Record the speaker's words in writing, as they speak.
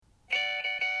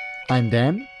I'm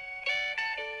Dan,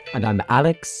 And I'm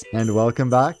Alex. and welcome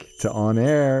back to On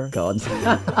Air. God.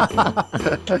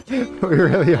 We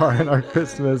really are in our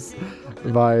Christmas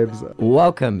vibes.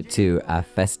 Welcome to our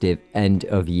festive end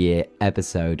of year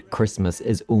episode. Christmas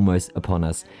is almost upon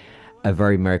us. A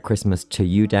very Merry Christmas to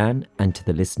you, Dan, and to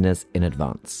the listeners in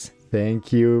advance.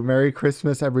 Thank you. Merry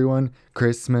Christmas, everyone.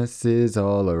 Christmas is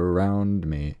all around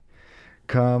me.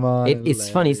 Come on. It's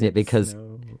funny, isn't it? Because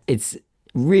it's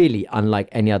really unlike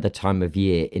any other time of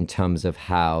year in terms of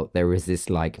how there is this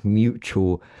like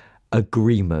mutual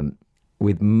agreement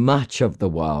with much of the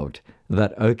world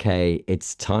that, okay,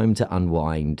 it's time to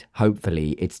unwind.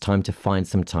 Hopefully, it's time to find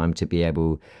some time to be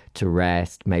able to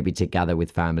rest, maybe to gather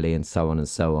with family and so on and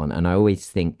so on. And I always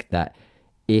think that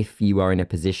if you are in a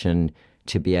position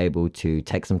to be able to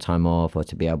take some time off or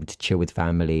to be able to chill with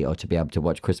family or to be able to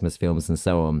watch Christmas films and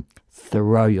so on,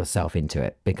 throw yourself into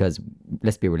it, because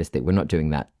let's be realistic, we're not doing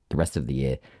that the rest of the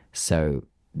year. So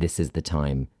this is the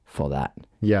time for that.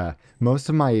 Yeah, most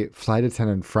of my flight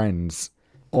attendant friends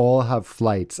all have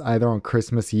flights either on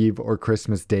Christmas Eve or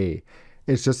Christmas Day.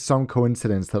 It's just some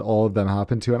coincidence that all of them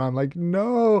happen to, and I'm like,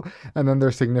 no. And then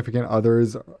their significant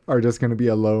others are just going to be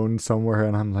alone somewhere,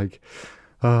 and I'm like,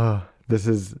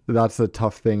 that's the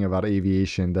tough thing about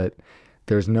aviation, that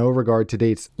there's no regard to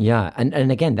dates. Yeah,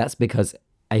 and again, that's because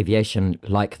aviation,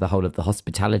 like the whole of the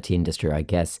hospitality industry, I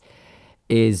guess,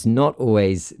 is not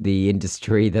always the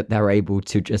industry that they're able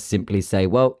to just simply say,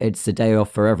 well, it's a day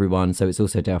off for everyone, so it's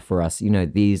also a day off for us. You know,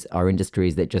 these are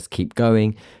industries that just keep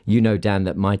going. You know, Dan,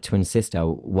 that my twin sister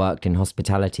worked in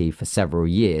hospitality for several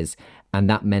years, and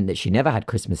that meant that she never had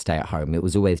Christmas Day at home. It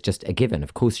was always just a given.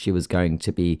 Of course, she was going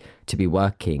to be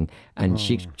working, and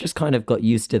she just kind of got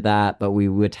used to that. But we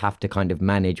would have to kind of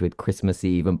manage with Christmas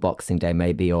Eve and Boxing Day,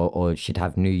 maybe, or she'd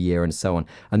have New Year and so on.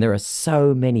 And there are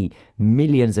so many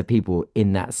millions of people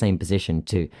in that same position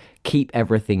to keep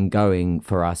everything going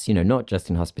for us. You know, not just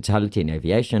in hospitality and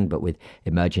aviation, but with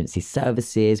emergency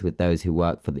services, with those who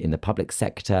work in the public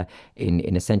sector,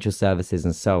 in essential services,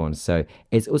 and so on. So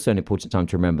it's also an important time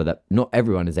to remember that not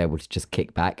everyone is able to just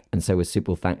kick back, and so we're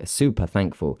super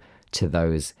thankful to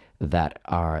those that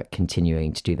are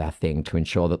continuing to do that thing to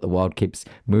ensure that the world keeps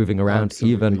moving around.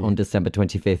 Absolutely. Even on December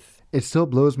 25th. It still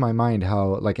blows my mind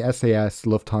how like SAS,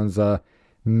 Lufthansa,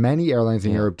 many airlines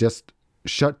in Europe just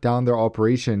shut down their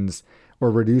operations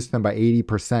or reduced them by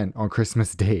 80% on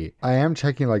Christmas Day. I am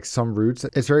checking like some routes.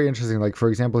 It's very interesting. Like, for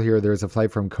example, here there's a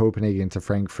flight from Copenhagen to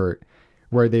Frankfurt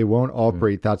where they won't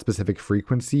operate that specific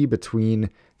frequency between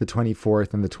the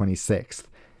 24th and the 26th.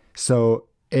 So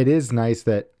it is nice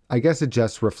that, I guess it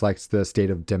just reflects the state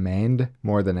of demand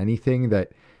more than anything,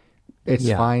 that it's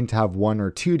fine to have 1 or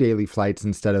 2 daily flights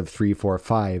instead of 3, 4,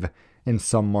 5 in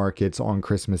some markets on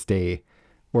Christmas Day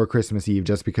or Christmas Eve,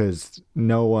 just because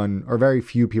no one or very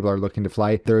few people are looking to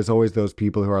fly. There's always those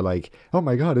people who are like, oh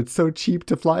my God, it's so cheap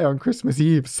to fly on Christmas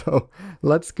Eve, so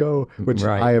let's go, which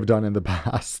I have done in the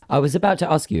past. I was about to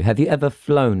ask you, have you ever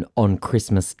flown on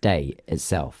Christmas Day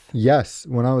itself? Yes,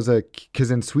 when I was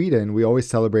because in Sweden, we always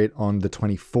celebrate on the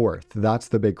 24th. That's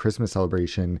the big Christmas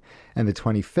celebration. And the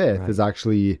 25th is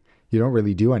actually, you don't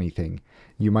really do anything.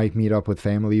 You might meet up with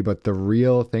family, but the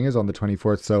real thing is on the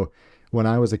 24th. So when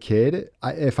I was a kid,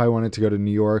 if I wanted to go to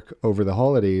New York over the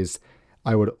holidays,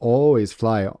 I would always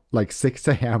fly like 6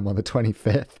 a.m. on the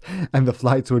 25th, and the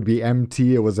flights would be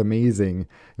empty. It was amazing,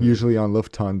 usually on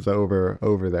Lufthansa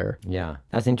over there. Yeah,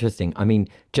 that's interesting. I mean,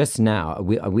 just now,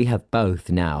 we have both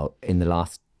now in the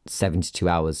last 72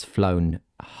 hours flown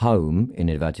home, in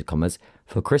inverted commas,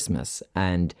 for Christmas.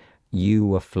 And you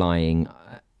were flying,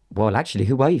 well, actually,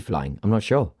 who were you flying? I'm not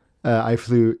sure. I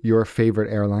flew your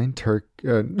favorite airline,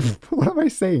 what am I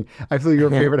saying? I flew your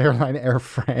favorite airline, Air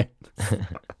France.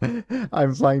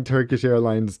 I'm flying Turkish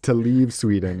Airlines to leave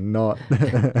Sweden, not...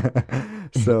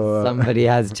 So somebody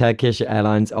has Turkish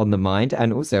Airlines on the mind,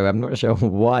 and also I'm not sure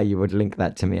why you would link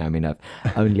that to me. I mean, I've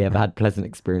only ever had pleasant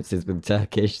experiences with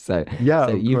Turkish, so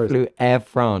you flew Air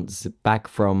France back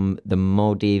from the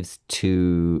Maldives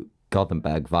to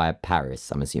Gothenburg via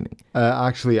Paris, I'm assuming.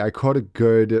 Actually, I caught a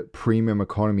good premium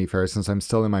economy fare since I'm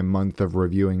still in my month of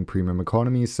reviewing premium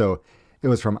economy. So it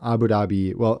was from Abu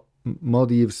Dhabi,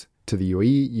 Maldives to the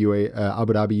UAE,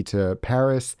 Abu Dhabi to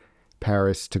Paris,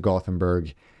 Paris to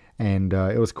Gothenburg. And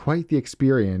it was quite the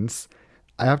experience.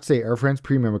 I have to say, Air France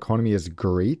premium economy is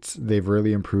great. They've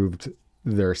really improved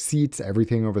their seats,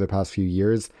 everything over the past few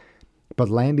years. But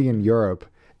landing in Europe,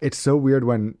 it's so weird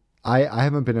when I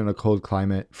haven't been in a cold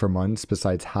climate for months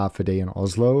besides half a day in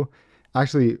Oslo.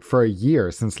 Actually, for a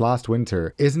year since last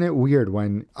winter. Isn't it weird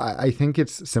when, I think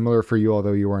it's similar for you,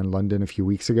 although you were in London a few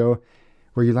weeks ago,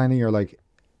 where you land and you're like,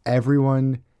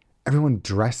 everyone everyone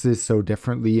dresses so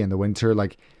differently in the winter.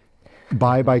 Like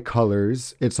by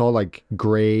colors, it's all like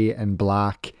gray and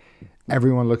black.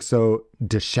 Everyone looks so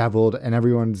disheveled, and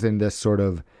everyone's in this sort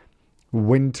of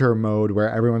winter mode where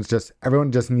everyone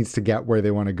just needs to get where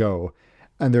they want to go,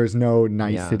 and there's no Yeah.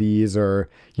 niceties or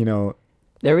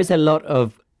There is a lot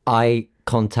of eye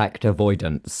contact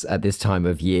avoidance at this time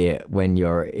of year when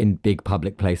you're in big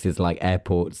public places like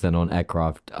airports and on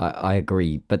aircraft. I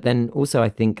agree. But then also, I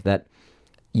think that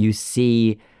you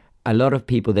see a lot of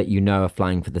people that are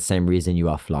flying for the same reason you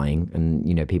are flying.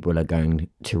 And, people are going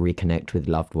to reconnect with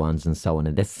loved ones and so on.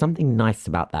 And there's something nice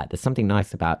about that. There's something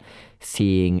nice about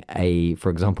seeing for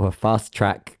example, a fast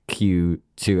track queue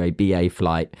to a BA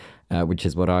flight, which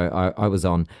is what I was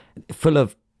on, full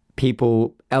of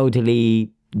people,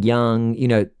 elderly, young,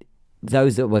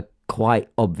 those that were quite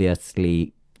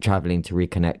obviously traveling to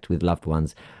reconnect with loved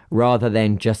ones, rather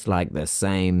than just like the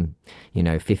same,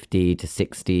 50 to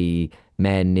 60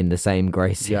 men in the same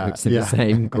grey suits and the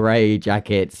same grey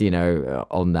jackets,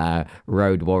 on their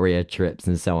road warrior trips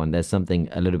and so on. There's something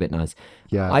a little bit nice.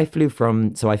 Yeah. I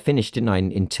finished, didn't I,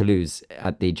 in Toulouse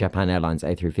at the Japan Airlines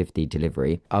A350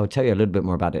 delivery. I'll tell you a little bit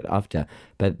more about it after,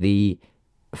 but the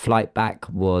flight back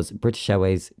was British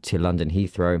Airways to London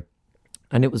Heathrow,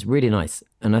 and it was really nice.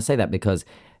 And I say that because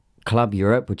Club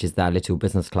Europe, which is their little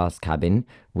business class cabin,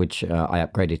 which I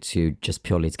upgraded to just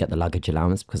purely to get the luggage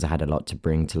allowance because I had a lot to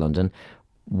bring to London,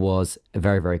 was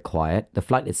very, very quiet. The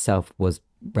flight itself was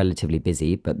relatively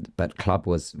busy, but Club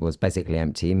was basically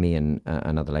empty, me and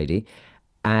another lady.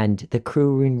 And the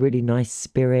crew were in really nice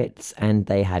spirits, and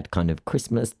they had kind of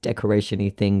Christmas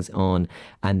decoration-y things on,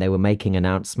 and they were making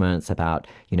announcements about,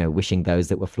 wishing those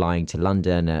that were flying to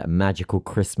London a magical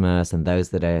Christmas, and those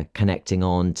that are connecting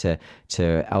on to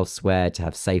elsewhere to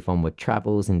have safe onward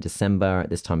travels in December at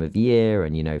this time of year,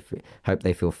 and, hope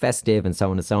they feel festive, and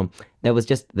so on and so on. There was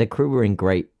just, the crew were in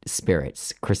great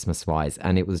spirits Christmas-wise,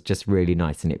 and it was just really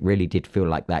nice, and it really did feel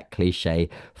like that cliche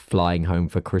flying home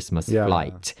for Christmas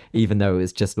flight, even though it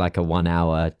was just like a 1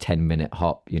 hour, 10-minute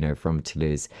hop, from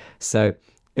Toulouse. So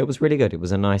it was really good. It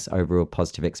was a nice overall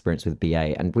positive experience with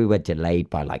BA, and we were delayed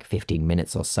by like 15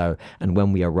 minutes or so. And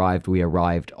when we arrived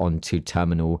onto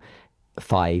Terminal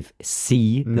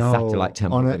 5C, the satellite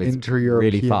terminal, on an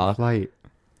inter-European really far flight.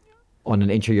 On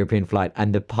an intra-European flight,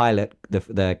 and the pilot,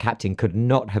 the captain, could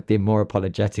not have been more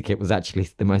apologetic. It was actually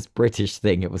the most British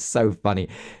thing. It was so funny.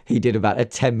 He did about a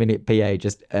 10-minute PA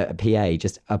just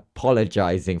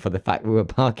apologizing for the fact we were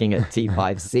parking at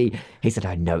T5C. He said,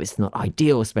 "I know it's not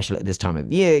ideal, especially at this time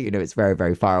of year. It's very,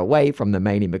 very far away from the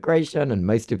main immigration, and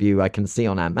most of you, I can see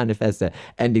on our manifest, are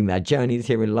ending their journeys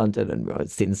here in London. And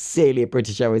sincerely,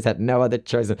 British Airways had no other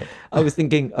choice." And I was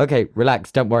thinking, okay,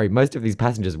 relax, don't worry. Most of these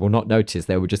passengers will not notice.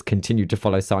 They will just continue to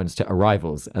follow signs to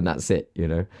arrivals, and that's it.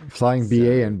 Flying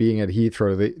BA and being at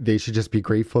Heathrow, they should just be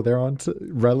grateful they're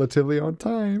relatively on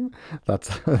time.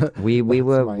 We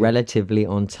were relatively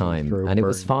on time, and it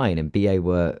was fine. And BA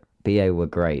were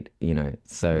great,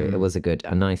 So it was a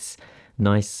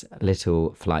nice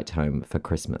little flight home for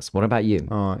Christmas. What about you?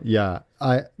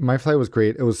 My flight was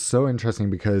great. It was so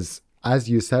interesting because, as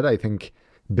you said, I think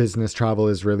business travel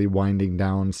is really winding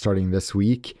down starting this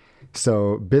week.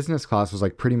 So business class was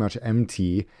like pretty much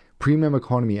empty. Premium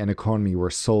economy and economy were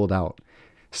sold out.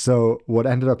 So what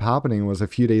ended up happening was a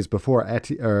few days before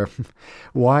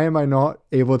why am I not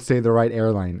able to say the right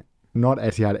airline? Not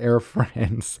Etihad, Air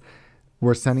France.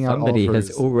 We're sending out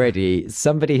offers.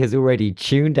 Somebody has already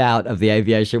tuned out of the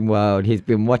aviation world. He's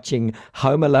been watching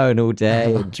Home Alone all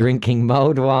day and drinking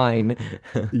mulled wine.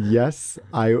 Yes,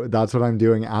 that's what I'm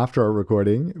doing after our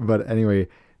recording. But anyway,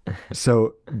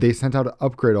 so they sent out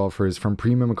upgrade offers from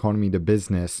premium economy to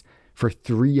business for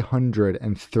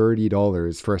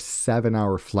 $330 for a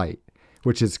 7-hour flight,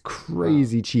 which is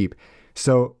crazy cheap.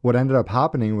 So what ended up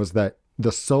happening was that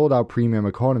the sold out premium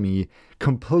economy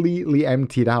completely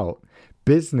emptied out.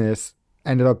 Business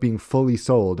ended up being fully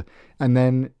sold. And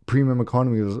then premium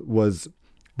economy was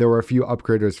there were a few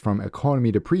upgraders from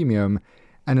economy to premium,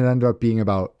 and it ended up being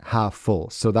about half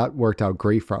full. So that worked out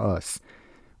great for us.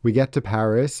 We get to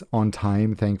Paris on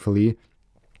time, thankfully.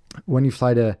 When you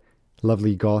fly to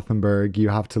lovely Gothenburg, you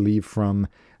have to leave from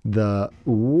the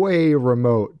way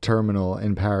remote terminal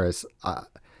in Paris. I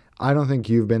don't think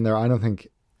you've been there. I don't think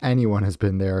anyone has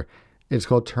been there. It's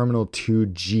called Terminal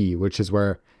 2G, which is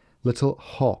where little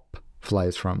Hop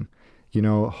flies from.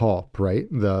 Hop, right?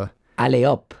 The Alley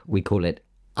Up, we call it.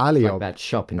 Alley like Up. that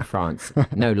shop in France.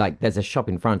 No, like there's a shop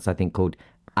in France, I think, called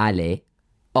Alley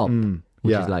Up.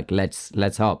 Which is like,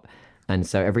 let's hop. And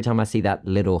so every time I see that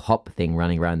little hop thing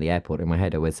running around the airport, in my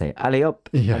head I always say, alley up.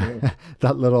 Yeah,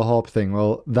 that little hop thing.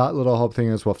 Well, that little hop thing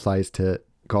is what flies to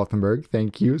Gothenburg.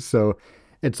 Thank you. So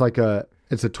it's like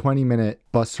it's a 20-minute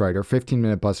bus ride or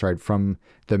 15-minute bus ride from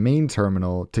the main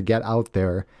terminal to get out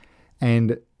there.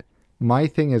 And my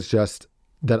thing is just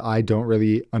that I don't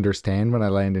really understand when I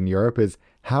land in Europe is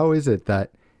how is it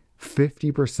that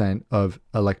 50% of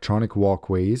electronic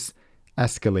walkways,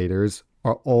 escalators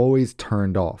are always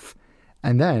turned off?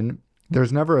 And then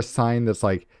there's never a sign that's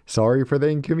like, sorry for the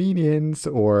inconvenience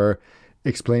or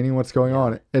explaining what's going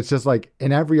on. It's just like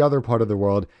in every other part of the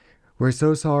world, we're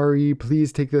so sorry,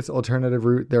 please take this alternative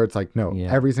route. There it's like, no,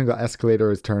 every single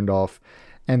escalator is turned off.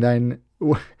 And then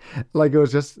like it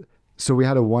was just, so we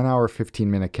had a 1 hour,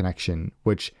 15-minute connection,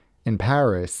 which in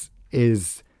Paris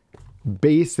is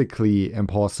basically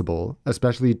impossible,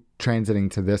 especially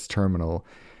transiting to this terminal.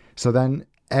 So then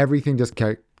everything just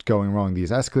kept going wrong.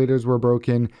 These escalators were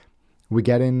broken. We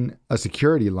get in a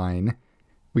security line.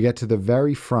 We get to the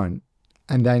very front,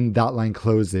 and then that line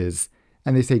closes.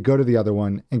 And they say, go to the other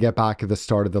one and get back at the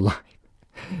start of the line.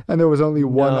 And there was only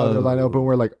one other line open.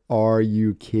 We're like, are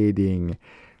you kidding?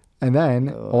 And then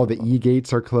all the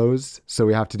e-gates are closed. So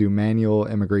we have to do manual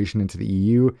immigration into the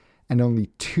EU. And only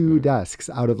 2 desks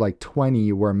out of like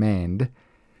 20 were manned.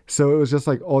 So it was just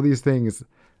like all these things.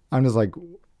 I'm just like,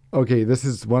 okay, this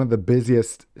is one of the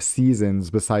busiest seasons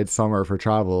besides summer for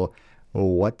travel.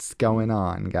 What's going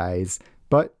on, guys?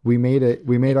 But we made it.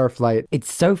 We made our flight.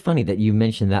 It's so funny that you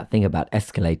mentioned that thing about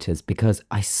escalators, because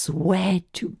I swear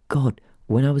to God,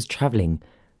 when I was traveling,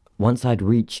 once I'd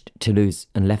reached Toulouse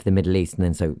and left the Middle East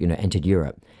and then entered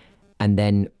Europe and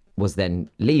then was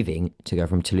leaving to go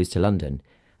from Toulouse to London,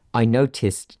 I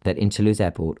noticed that in Toulouse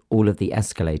Airport, all of the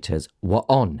escalators were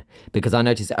on, because I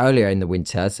noticed earlier in the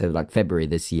winter, so like February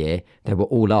this year, they were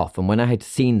all off. And when I had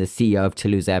seen the CEO of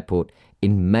Toulouse Airport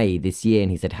in May this year,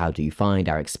 and he said, how do you find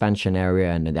our expansion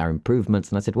area and our improvements?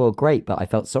 And I said, well, great. But I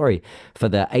felt sorry for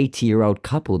the 80-year-old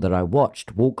couple that I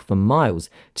watched walk for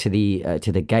miles to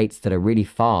the gates that are really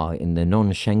far in the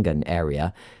non-Schengen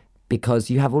area, because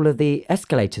you have all of the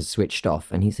escalators switched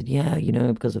off. And he said, yeah,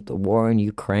 because of the war in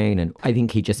Ukraine. And I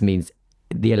think he just means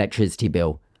the electricity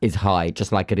bill is high,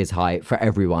 just like it is high for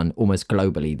everyone almost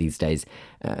globally these days,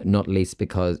 not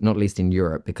least in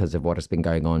Europe, because of what has been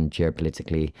going on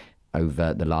geopolitically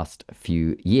over the last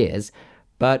few years.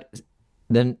 But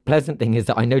the pleasant thing is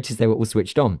that I noticed they were all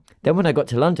switched on. Then when I got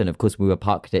to London, of course, we were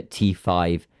parked at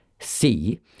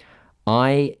T5C.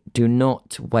 I do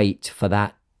not wait for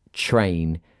that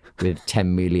train with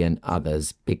 10 million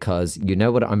others, because you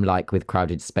know what I'm like with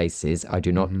crowded spaces. I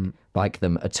do not like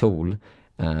them at all,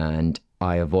 and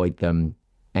I avoid them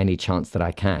any chance that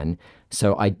I can.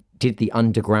 So I did the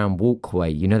underground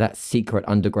walkway, that secret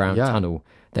underground tunnel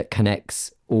that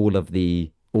connects all of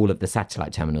the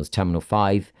satellite terminals, Terminal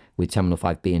 5 with Terminal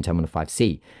 5B and Terminal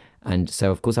 5C. And so,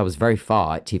 of course, I was very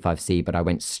far at T5C, but I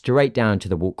went straight down to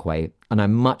the walkway, and I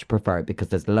much prefer it because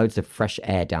there's loads of fresh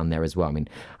air down there as well. I mean,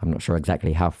 I'm not sure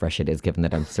exactly how fresh it is, given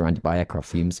that I'm surrounded by aircraft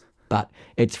fumes, but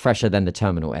it's fresher than the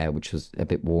terminal air, which was a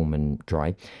bit warm and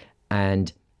dry.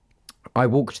 And I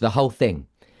walked the whole thing.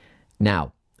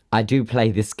 Now, I do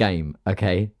play this game,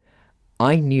 okay?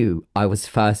 I knew I was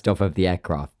first off of the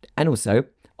aircraft, and also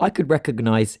I could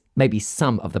recognize maybe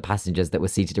some of the passengers that were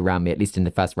seated around me, at least in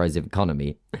the first rows of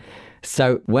economy.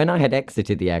 So when I had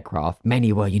exited the aircraft,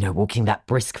 many were, walking that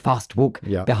brisk, fast walk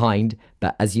behind.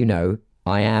 But as you know,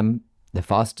 I am the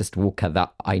fastest walker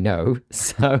that I know.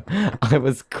 So I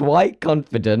was quite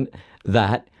confident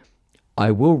that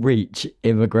I will reach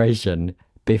immigration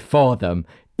before them,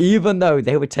 even though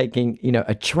they were taking,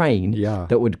 a train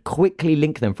that would quickly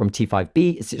link them from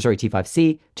T5C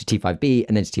to T5B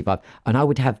and then to T5. And I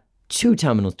would have 2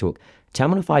 terminals to walk.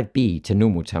 Terminal 5B to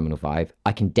normal Terminal 5,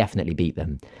 I can definitely beat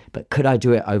them. But could I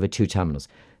do it over 2 terminals?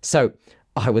 So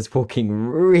I was walking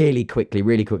really quickly,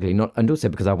 and also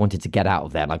because I wanted to get out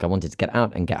of there. Like I wanted to get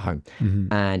out and get home.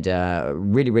 And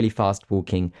really, really fast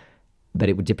walking. But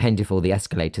it would depend if all the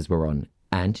escalators were on.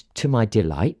 And to my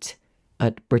delight,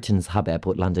 at Britain's hub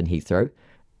airport, London Heathrow,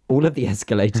 all of the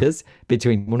escalators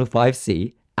between Terminal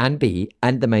 5C and B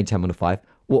and the main Terminal 5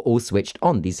 were all switched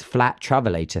on. These flat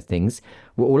travelator things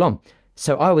were all on.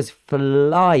 So I was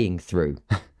flying through.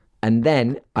 And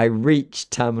then I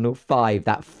reached Terminal 5,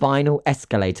 that final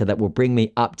escalator that will bring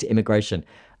me up to immigration.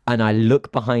 And I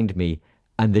look behind me,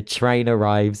 and the train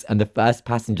arrives, and the first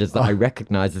passengers that I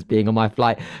recognize as being on my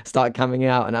flight start coming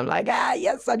out, and I'm like,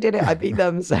 yes, I did it, I beat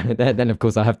them. So then of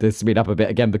course I have to speed up a bit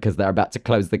again because they're about to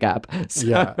close the gap.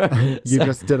 So, you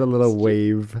just did a little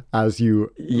wave as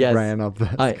you ran up the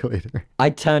escalator.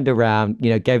 I turned around,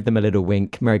 gave them a little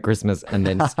wink, Merry Christmas, and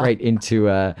then straight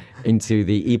into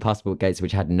the e-passport gates,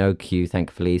 which had no queue,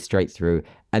 thankfully, straight through.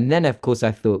 And then, of course,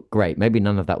 I thought, great, maybe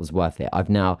none of that was worth it. I've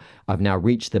now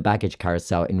reached the baggage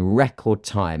carousel in record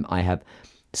time. I have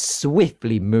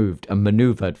swiftly moved and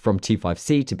maneuvered from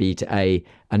T5C to B to A,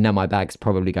 and now my bag's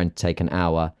probably going to take an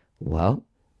hour. Well,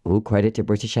 all credit to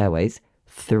British Airways.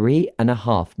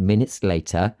 3.5 minutes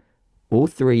later, all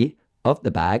three of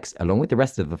the bags, along with the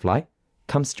rest of the flight,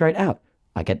 come straight out.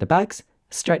 I get the bags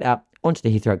straight out onto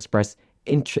the Heathrow Express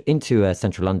into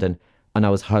central London, and I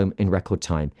was home in record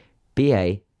time.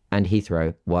 BA and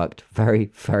Heathrow worked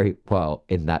very, very well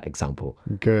in that example.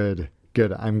 Good.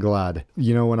 I'm glad.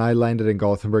 You know, when I landed in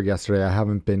Gothenburg yesterday, I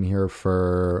haven't been here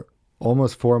for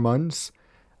almost 4 months.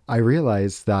 I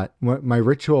realized that my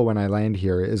ritual when I land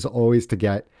here is always to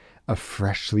get a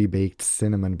freshly baked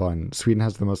cinnamon bun. Sweden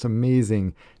has the most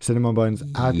amazing cinnamon buns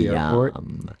at the airport.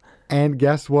 And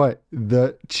guess what?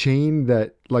 The chain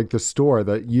that, like the store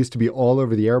that used to be all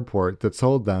over the airport that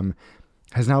sold them,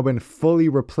 has now been fully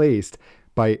replaced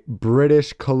by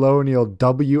British colonial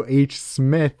W.H.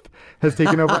 Smith, has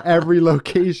taken over every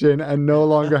location and no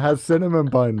longer has cinnamon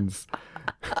buns.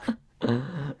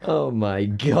 Oh my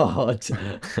God.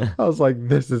 I was like,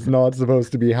 this is not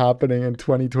supposed to be happening in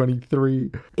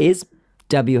 2023. Is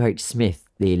W.H. Smith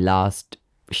the last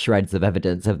shreds of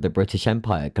evidence of the British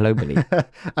Empire globally?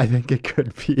 I think it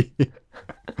could be.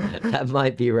 That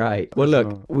might be right. Well,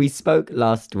 look, we spoke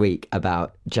last week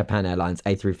about Japan Airlines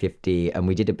A350 and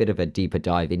we did a bit of a deeper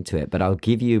dive into it, but I'll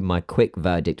give you my quick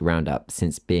verdict roundup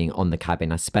since being on the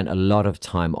cabin. I spent a lot of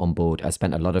time on board. I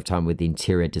spent a lot of time with the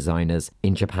interior designers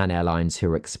in Japan Airlines who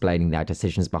were explaining their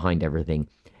decisions behind everything.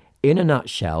 In a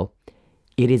nutshell,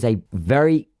 it is a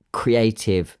very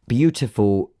creative,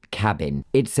 beautiful cabin.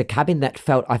 It's a cabin that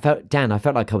I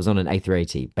felt like I was on an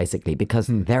A380 basically, because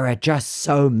there are just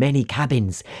so many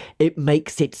cabins. It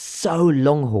makes it so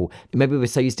long haul. Maybe we're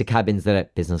so used to cabins that are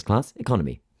business class,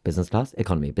 economy, business class,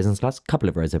 economy, business class, couple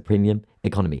of rows of premium,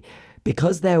 economy.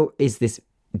 Because there is this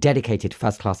dedicated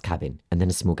first class cabin and then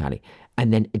a small galley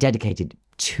and then a dedicated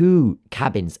 2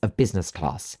 cabins of business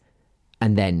class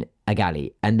and then a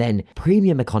galley and then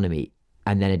premium economy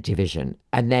and then a division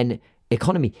and then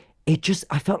economy.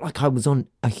 I felt like I was on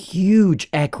a huge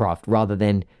aircraft rather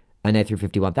than an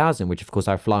A350-1000, which of course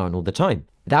I fly on all the time.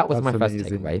 That was my first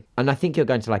takeaway. And I think you're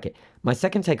going to like it. My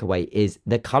second takeaway is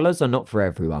the colors are not for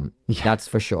everyone. Yeah. That's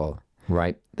for sure,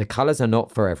 right? The colors are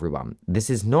not for everyone.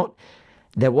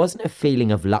 There wasn't a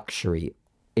feeling of luxury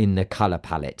in the color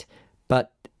palette,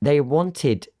 but they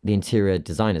wanted, the interior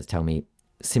designers tell me,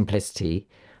 simplicity.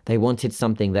 They wanted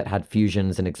something that had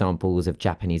fusions and examples of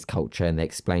Japanese culture, and they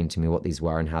explained to me what these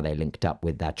were and how they linked up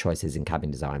with their choices in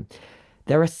cabin design.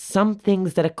 There are some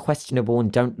things that are questionable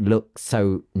and don't look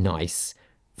so nice.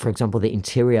 For example, the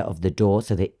interior of the door,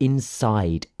 so the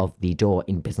inside of the door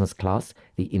in business class,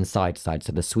 the inside side,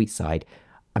 so the suite side.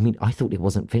 I mean, I thought it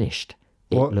wasn't finished.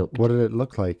 What did it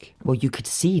look like? Well, you could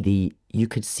see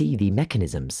the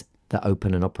mechanisms that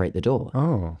open and operate the door.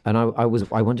 Oh. And I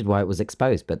wondered why it was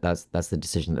exposed, but that's the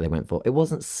decision that they went for. It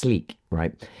wasn't sleek,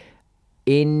 right?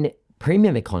 In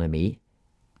premium economy,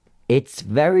 it's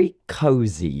very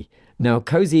cozy. Now,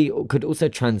 cozy could also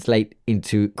translate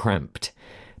into cramped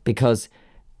because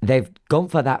they've gone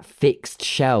for that fixed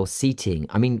shell seating.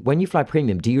 I mean, when you fly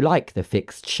premium, do you like the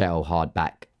fixed shell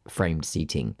hardback framed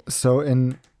seating? So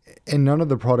in none of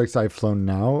the products I've flown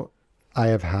now, I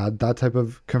have had that type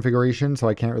of configuration, so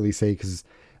I can't really say because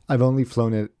I've only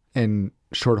flown it in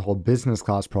short-haul business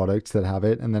class products that have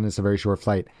it, and then it's a very short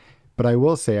flight. But I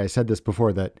will say, I said this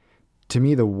before, that to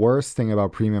me, the worst thing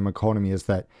about premium economy is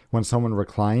that when someone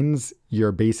reclines,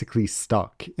 you're basically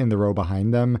stuck in the row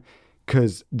behind them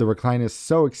because the recline is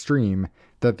so extreme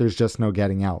that there's just no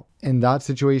getting out. In that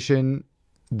situation,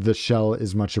 the shell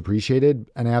is much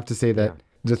appreciated, and I have to say that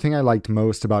the thing I liked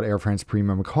most about Air France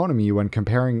Premium Economy when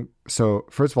comparing, so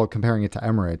first of all, comparing it to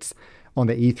Emirates, on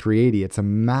the A380, it's a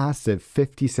massive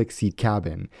 56-seat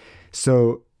cabin.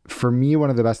 So for me, one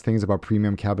of the best things about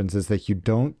premium cabins is that you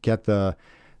don't get the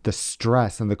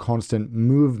stress and the constant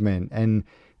movement and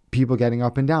people getting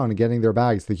up and down and getting their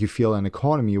bags that you feel in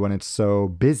economy when it's so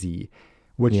busy,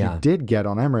 which you did get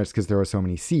on Emirates because there were so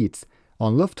many seats.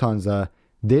 On Lufthansa,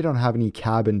 they don't have any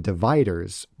cabin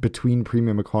dividers between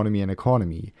premium economy and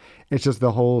economy. It's just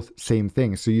the whole same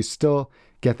thing. So you still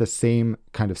get the same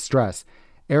kind of stress.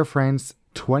 Air France,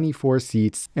 24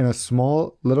 seats in a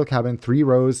small little cabin, 3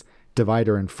 rows,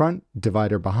 divider in front,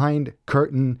 divider behind,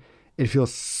 curtain. It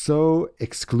feels so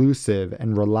exclusive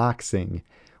and relaxing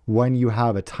when you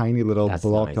have a tiny little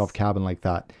blocked off cabin like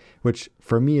that, which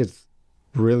for me is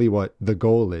really what the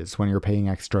goal is when you're paying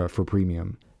extra for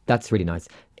premium. That's really nice.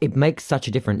 It makes such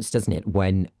a difference, doesn't it,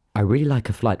 when I really like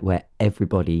a flight where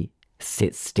everybody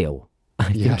sits still.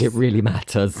 I think it Yes. really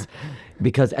matters.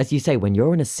 Because as you say, when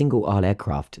you're in a single aisle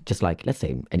aircraft, just like, let's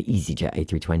say, an EasyJet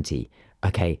A320,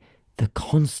 okay, the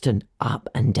constant up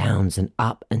and downs and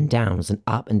up and downs and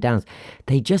up and downs,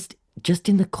 they just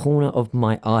in the corner of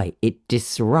my eye, it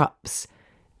disrupts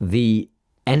the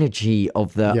energy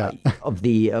of Yeah.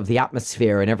 the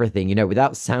atmosphere and everything,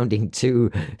 without sounding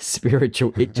too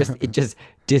spiritual. It just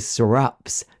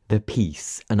disrupts the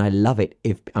peace. And I love it.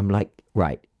 If I'm like,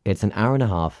 right, it's an hour and a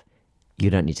half, you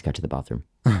don't need to go to the bathroom.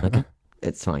 Okay.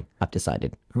 It's fine. I've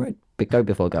decided. All right. But go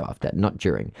before, go after, not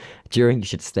during. During, you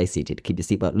should stay seated, keep your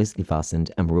seatbelt loosely fastened,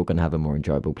 and we're all going to have a more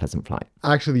enjoyable, pleasant flight.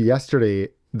 Actually, yesterday,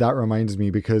 that reminds me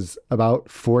because about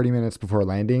 40 minutes before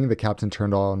landing, the captain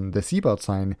turned on the seatbelt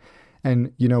sign.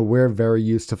 And, we're very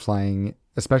used to flying,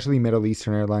 especially Middle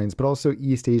Eastern airlines, but also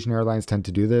East Asian airlines tend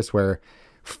to do this where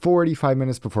 45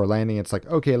 minutes before landing, it's like,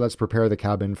 okay, let's prepare the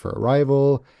cabin for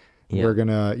arrival. Yeah. We're going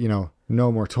to,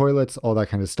 no more toilets, all that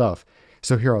kind of stuff.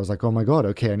 So here I was like, oh my God,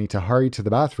 okay, I need to hurry to the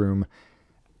bathroom.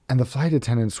 And the flight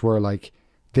attendants were like,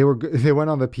 they went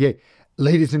on the PA,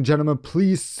 ladies and gentlemen,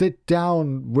 please sit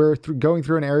down. We're going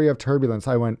through an area of turbulence.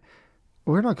 I went,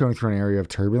 we're not going through an area of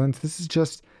turbulence. This is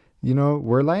just,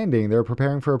 we're landing. They're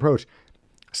preparing for approach.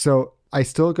 So I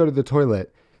still go to the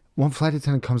toilet. One flight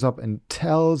attendant comes up and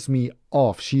tells me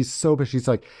off. She's so pissed. She's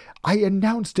like, I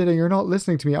announced it and you're not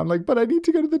listening to me. I'm like, but I need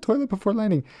to go to the toilet before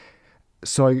landing.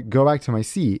 So I go back to my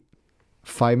seat.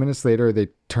 5 minutes later, they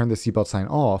turn the seatbelt sign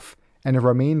off and it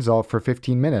remains off for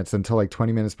 15 minutes until like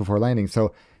 20 minutes before landing.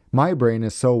 So my brain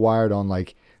is so wired on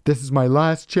like, this is my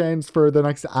last chance for the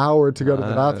next hour to go to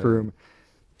the bathroom.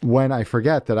 When I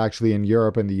forget that actually in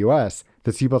Europe and the US,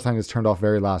 the seatbelt sign is turned off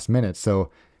very last minute.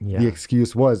 So the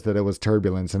excuse was that it was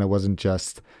turbulence and it wasn't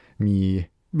just me.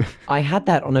 I had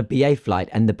that on a BA flight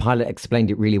and the pilot explained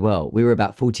it really well. We were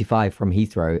about 45 from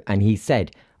Heathrow and he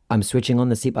said, I'm switching on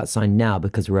the seatbelt sign now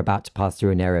because we're about to pass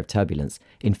through an area of turbulence.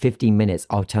 In 15 minutes,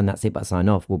 I'll turn that seatbelt sign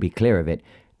off. We'll be clear of it.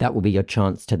 That will be your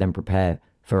chance to then prepare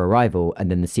for arrival.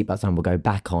 And then the seatbelt sign will go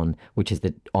back on, which is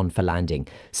the on for landing.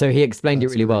 So he explained it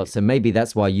really well. So maybe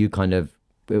that's why you kind of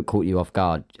it caught you off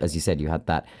guard. As you said, you had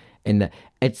that in the,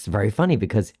 it's very funny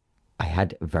because I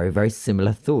had a very, very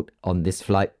similar thought on this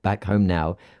flight back home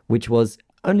now, which was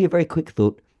only a very quick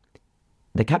thought.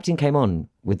 The captain came on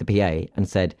with the PA and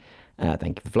said,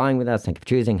 thank you for flying with us. Thank you for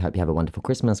choosing. Hope you have a wonderful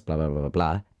Christmas, blah, blah, blah, blah,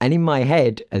 blah. And in my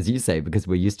head, as you say, because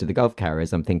we're used to the Gulf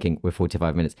carriers, I'm thinking we're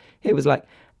 45 minutes. It was like,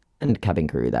 and cabin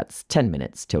crew, that's 10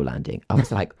 minutes till landing. I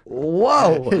was like,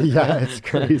 whoa. Yeah, it's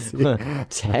crazy.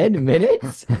 10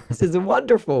 minutes? This is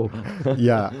wonderful.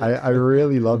 Yeah, I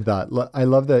really love that. I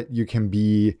love that you can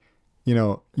be,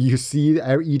 you see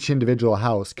each individual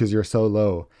house because you're so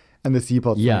low and the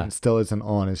seatbelt sign still isn't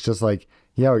on. It's just like,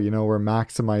 yeah, we're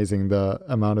maximizing the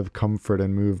amount of comfort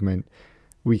and movement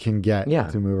we can get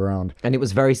to move around. And it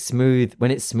was very smooth. When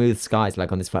it's smooth skies,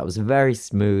 like on this flight, it was very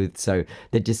smooth. So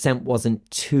the descent wasn't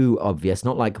too obvious.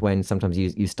 Not like when sometimes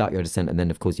you start your descent and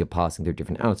then, of course, you're passing through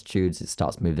different altitudes. It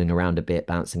starts moving around a bit,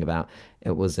 bouncing about.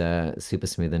 It was super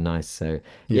smooth and nice. So,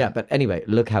 yeah. But anyway,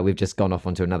 look how we've just gone off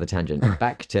onto another tangent.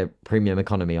 Back to premium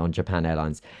economy on Japan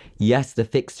Airlines. Yes, the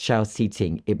fixed shell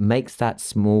seating, it makes that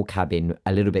small cabin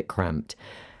a little bit cramped.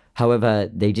 However,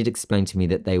 they did explain to me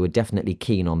that they were definitely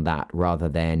keen on that rather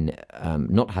than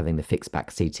not having the fixed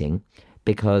back seating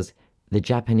because the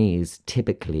Japanese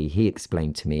typically, he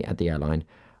explained to me at the airline,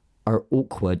 are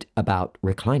awkward about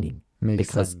reclining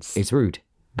because it's rude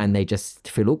and they just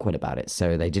feel awkward about it.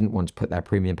 So they didn't want to put their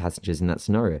premium passengers in that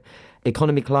scenario.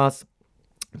 Economy class,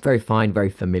 very fine, very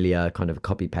familiar, kind of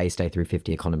copy paste A350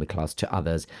 economy class to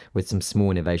others with some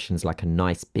small innovations like a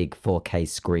nice big 4K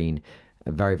screen,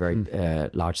 a very, very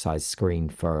large size screen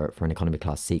for an economy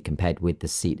class seat compared with the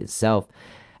seat itself.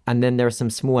 And then there are some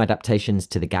small adaptations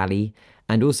to the galley.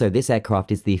 And also this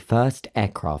aircraft is the first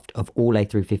aircraft of all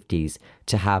A350s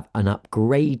to have an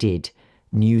upgraded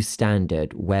new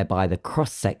standard whereby the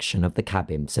cross section of the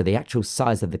cabin, so the actual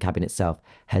size of the cabin itself,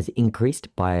 has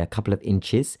increased by a couple of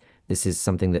inches. This is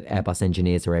something that Airbus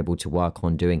engineers are able to work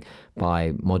on doing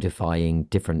by modifying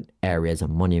different areas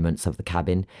and monuments of the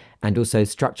cabin. And also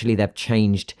structurally, they've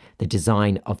changed the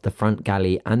design of the front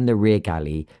galley and the rear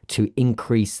galley to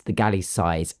increase the galley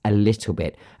size a little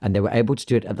bit. And they were able to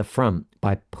do it at the front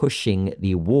by pushing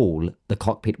the wall, the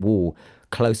cockpit wall,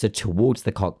 closer towards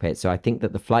the cockpit. So I think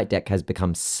that the flight deck has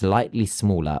become slightly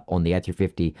smaller on the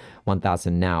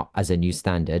A350-1000 now as a new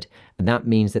standard. And that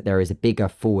means that there is a bigger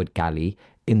forward galley.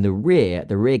 In the rear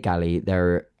galley,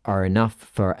 there are enough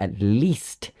for at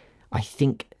least, I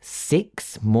think,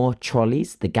 6 more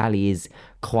trolleys. The galley is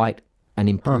quite an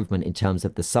improvement in terms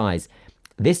of the size.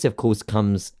 This, of course,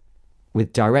 comes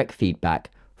with direct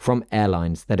feedback from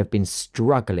airlines that have been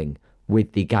struggling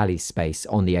with the galley space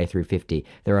on the A350.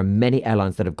 There are many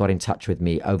airlines that have got in touch with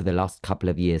me over the last couple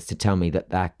of years to tell me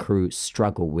that their crew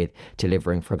struggle with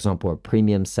delivering, for example, a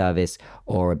premium service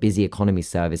or a busy economy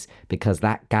service because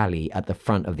that galley at the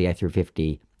front of the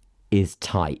A350 is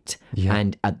tight. Yeah.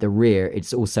 And at the rear,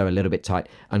 it's also a little bit tight.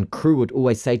 And crew would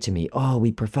always say to me, oh,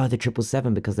 we prefer the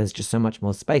 777 because there's just so much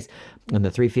more space. And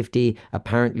the 350,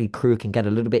 apparently crew can get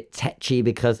a little bit tetchy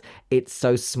because it's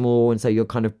so small. And so you're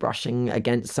kind of brushing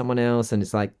against someone else. And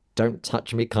it's like, don't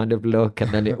touch me kind of look.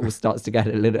 And then it all starts to get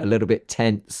a little bit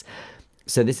tense.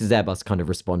 So this is Airbus kind of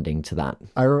responding to that.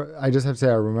 I just have to say,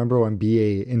 I remember when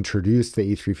BA introduced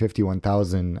the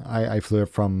A350-1000, I flew it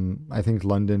from, I think,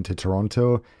 London to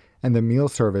Toronto. And the meal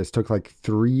service took like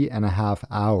 3.5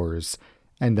 hours.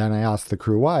 And then I asked the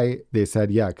crew why. They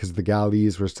said, yeah, because the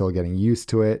galleys were still getting used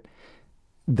to it.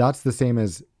 That's the same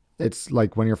as, it's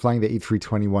like when you're flying the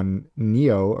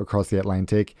A321neo across the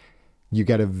Atlantic, you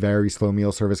get a very slow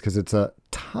meal service because it's a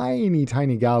tiny,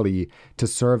 tiny galley to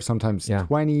serve sometimes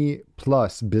 20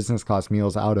 plus business class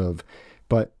meals out of.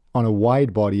 But on a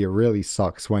wide body, it really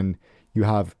sucks when you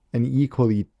have an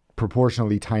equally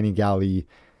proportionally tiny galley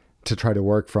to try to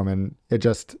work from, and it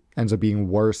just ends up being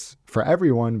worse for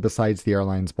everyone besides the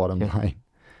airline's bottom line.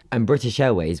 And British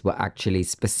Airways were actually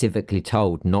specifically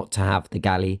told not to have the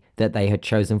galley that they had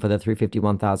chosen for the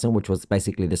 350-1000, which was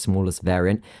basically the smallest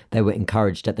variant. They were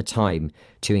encouraged at the time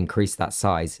to increase that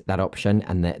size, that option,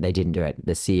 and they didn't do it.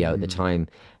 The CEO at the time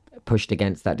pushed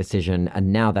against that decision,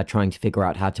 and now they're trying to figure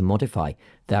out how to modify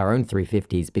their own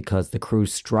 350s because the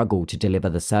crews struggle to deliver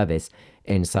the service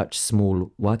in such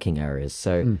small working areas.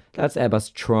 So that's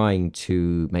Airbus trying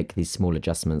to make these small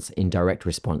adjustments in direct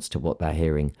response to what they're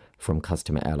hearing from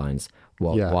customer airlines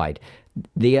worldwide.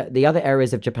 The other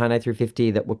areas of Japan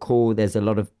A350 that were cool, there's a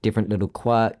lot of different little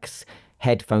quirks.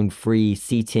 Headphone-free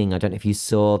seating. I don't know if you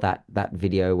saw that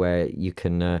video where you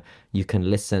can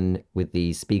listen with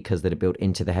the speakers that are built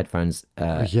into the headphones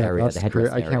area. That's the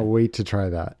great. I can't wait to try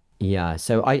that. Yeah,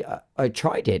 so I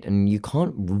tried it, and you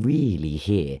can't really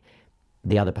hear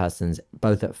the other person's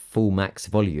both at full max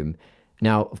volume.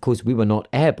 Now, of course, we were not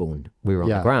airborne. We were on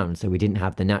the ground, so we didn't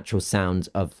have the natural sounds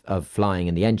of flying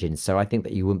in the engines. So I think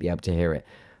that you wouldn't be able to hear it.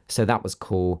 So that was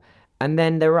cool. And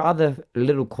then there are other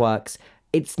little quirks.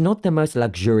 It's not the most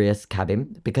luxurious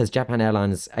cabin because Japan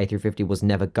Airlines A350 was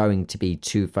never going to be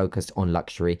too focused on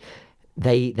luxury.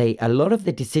 They a lot of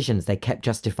the decisions they kept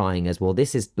justifying as, well,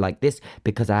 this is like this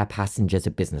because our passengers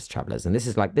are business travelers, and this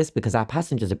is like this because our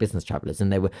passengers are business travelers.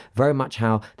 And they were very much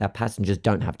how their passengers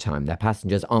don't have time, their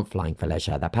passengers aren't flying for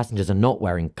leisure, their passengers are not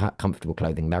wearing comfortable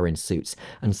clothing, they're in suits,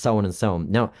 and so on and so on.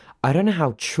 Now, I don't know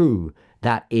how true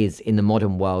that is in the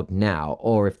modern world now,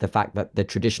 or if the fact that the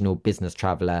traditional business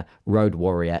traveler road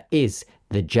warrior is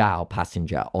the JAL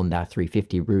passenger on their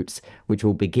 350 routes, which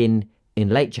will begin in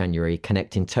late January,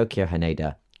 connecting Tokyo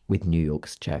Haneda with New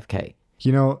York's JFK.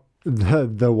 You know,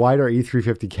 the wider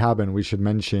A350 cabin, we should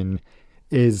mention,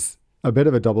 is a bit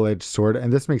of a double-edged sword.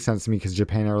 And this makes sense to me because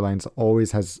Japan Airlines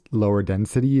always has lower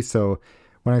density. So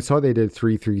when I saw they did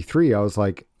 333, I was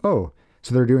like, oh,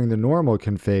 so they're doing the normal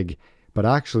config. But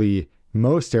actually,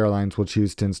 most airlines will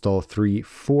choose to install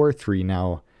 343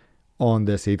 now on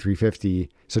this A350.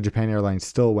 So Japan Airlines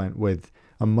still went with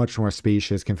a much more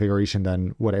spacious configuration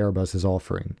than what Airbus is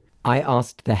offering. I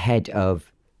asked the head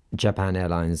of Japan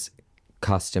Airlines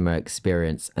customer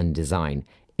experience and design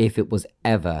if it was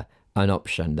ever an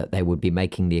option that they would be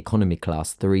making the economy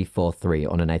class 343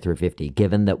 on an A350,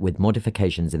 given that with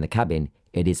modifications in the cabin,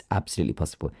 it is absolutely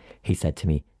possible. He said to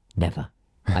me, never.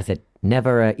 I said,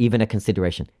 never even a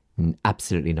consideration.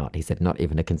 Absolutely not. He said, not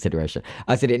even a consideration.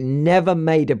 I said, it never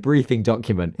made a briefing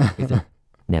document. He said,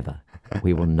 never.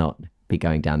 We will not be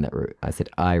going down that route. I said,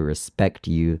 I respect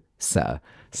you, sir.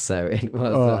 So it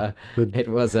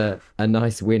was a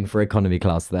nice win for economy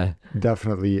class there.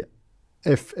 Definitely.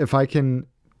 If I can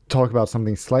talk about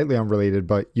something slightly unrelated,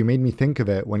 but you made me think of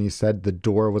it when you said the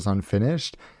door was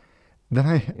unfinished. Then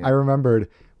I remembered,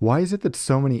 why is it that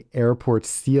so many airport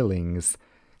ceilings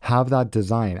have that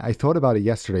design? I thought about it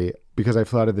yesterday because I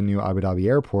flew out of the new Abu Dhabi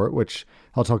airport, which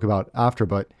I'll talk about after,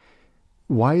 but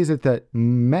why is it that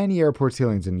many airport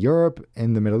ceilings in Europe,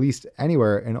 in the Middle East,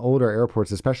 anywhere, in older airports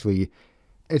especially,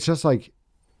 it's just like,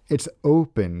 it's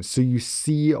open. So you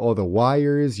see all the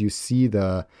wires, you see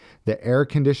the air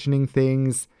conditioning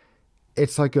things.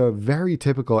 It's like a very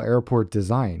typical airport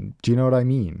design. Do you know what I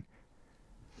mean?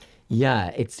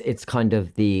 Yeah, it's kind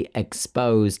of the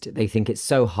exposed, they think it's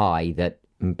so high that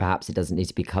perhaps it doesn't need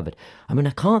to be covered. I mean,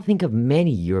 I can't think of many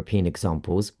European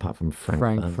examples apart from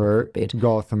Frankfurt,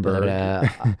 Gothenburg.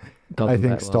 I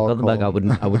think Gothenburg,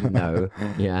 Stockholm. I wouldn't know.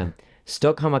 Yeah.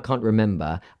 Stockholm, I can't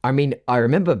remember. I mean, I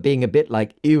remember being a bit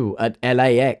like, ew, at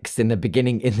LAX in the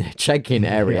beginning in the check-in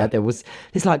area. Yeah. There was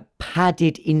this like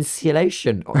padded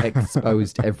insulation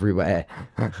exposed everywhere.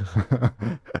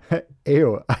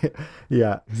 Ew.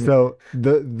 Yeah. So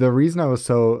the reason I was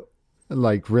so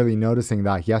like really noticing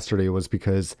that yesterday was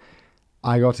because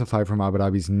I got to fly from Abu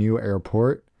Dhabi's new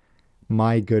airport.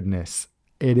 My goodness.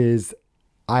 It is,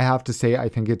 I have to say, I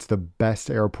think it's the best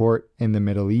airport in the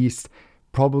Middle East,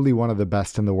 probably one of the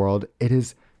best in the world. It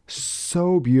is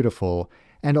so beautiful.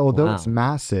 And although it's Wow.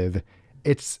 massive,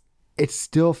 it's it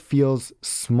still feels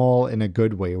small in a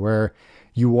good way, where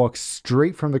you walk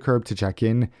straight from the curb to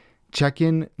check-in.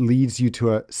 Check-in leads you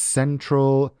to a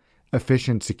central,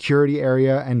 efficient security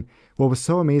area. And what was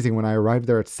so amazing when I arrived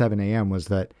there at 7 a.m. was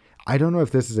that I don't know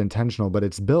if this is intentional, but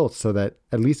it's built so that,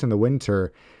 at least in the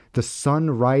winter, the sun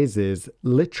rises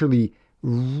literally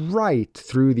right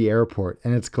through the airport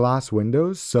and it's glass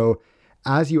windows. So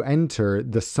as you enter,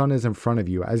 the sun is in front of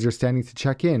you. As you're standing to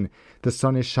check in, the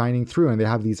sun is shining through, and they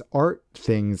have these art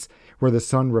things where the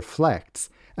sun reflects.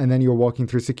 And then you're walking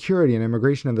through security and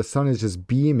immigration, and the sun is just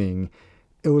beaming.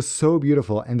 It was so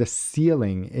beautiful. And the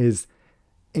ceiling is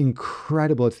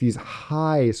incredible. It's these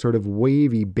high, sort of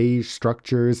wavy beige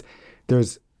structures.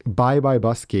 There's bye-bye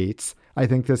bus gates. I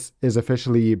think this is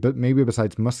officially, but maybe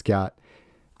besides Muscat,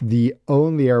 the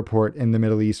only airport in the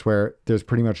Middle East where there's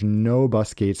pretty much no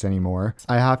bus gates anymore.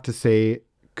 I have to say,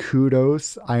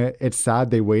 kudos. It's sad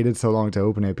they waited so long to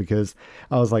open it, because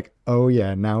I was like, oh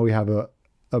yeah, now we have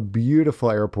a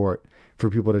beautiful airport for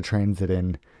people to transit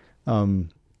in.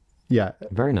 Yeah,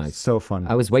 Very nice. so fun.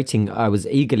 I was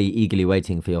eagerly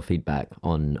waiting for your feedback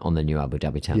on the new Abu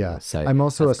Dhabi terminal. Yeah, So I'm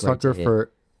also a that's great to sucker hear.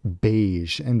 for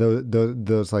beige and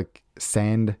those like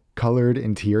sand colored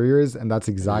interiors, and that's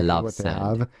exactly Love what they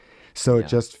sand. have. So it Yeah.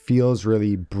 just feels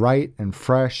really bright and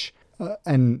fresh.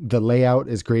 And the layout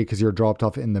is great because you're dropped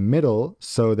off in the middle.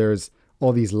 So there's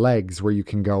all these legs where you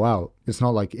can go out. It's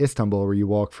not like Istanbul where you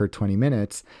walk for 20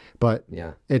 minutes, but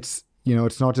Yeah. it's,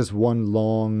 it's not just one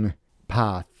long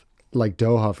path like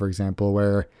Doha, for example,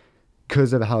 where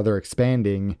because of how they're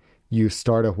expanding, you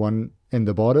start at one in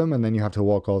the bottom and then you have to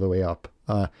walk all the way up.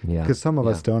 Yeah. Because some of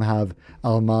us don't have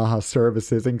Al Maha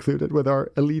services included with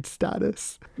our elite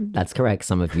status. That's correct.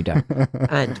 Some of you don't.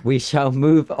 And we shall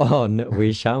move on.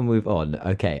 We shall move on.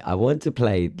 Okay. I want to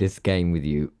play this game with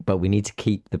you, but we need to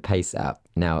keep the pace up.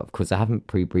 Now, of course, I haven't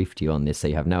pre-briefed you on this, so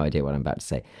you have no idea what I'm about to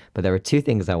say. But there are two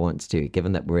things I want to do,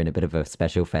 given that we're in a bit of a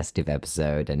special festive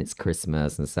episode and it's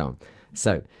Christmas and so on.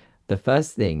 So the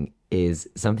first thing is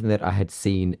something that I had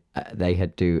seen they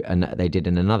did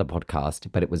in another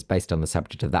podcast, but it was based on the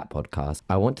subject of that podcast.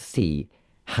 I want to see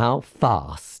how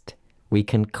fast we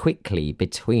can quickly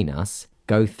between us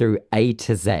go through A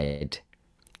to Z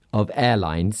of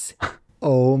airlines.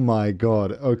 Oh my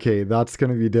God. Okay, that's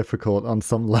going to be difficult on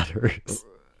some letters.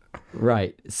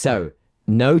 Right. So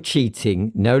no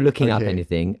cheating, no looking up Okay.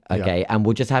 anything. Okay. And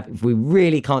we'll just have, if we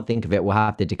really can't think of it, we'll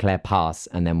have to declare pass,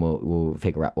 and then we'll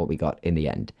figure out what we got in the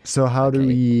end. So how do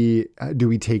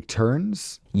we take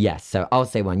turns? Yes. So I'll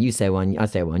say one, you say one, I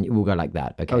say one. We'll go like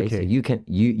that. Okay. So Okay.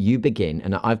 you begin,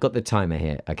 and I've got the timer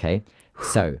here. Okay.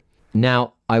 So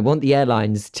now I want the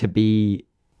airlines to be.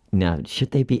 Now,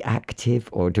 should they be active,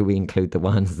 or do we include the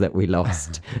ones that we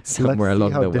lost somewhere Let's see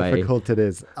along how the way? difficult it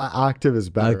is. Active is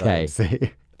better, I Okay. would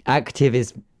say. Active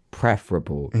is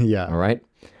preferable. Yeah. All right.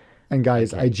 And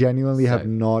guys, I genuinely have so-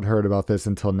 not heard about this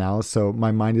until now. So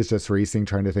my mind is just racing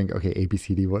trying to think, okay,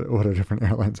 ABCD, what are different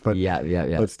airlines? But Yeah.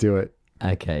 let's do it.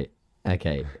 Okay.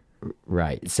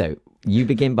 Right. So you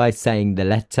begin by saying the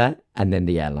letter and then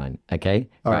the airline. Okay.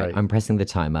 All right. right. I'm pressing the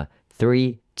timer.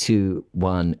 3, 2,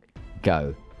 1,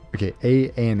 go. Okay,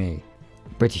 ANA,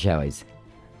 British Airways,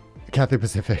 Cathay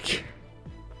Pacific,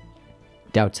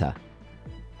 Delta,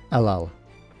 LL.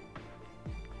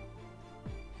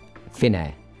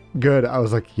 Finnair, Good. I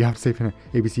was like, you have to say Finnair.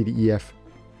 ABCDEF,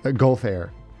 Gulf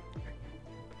Air.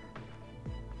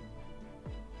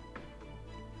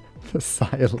 The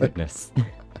silent. Goodness.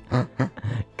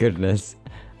 Goodness.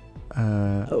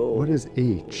 What is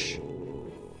H?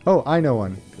 Oh, I know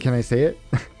one. Can I say it?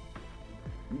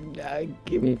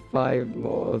 Give me 5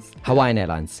 more. Hawaiian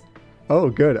Airlines, Oh,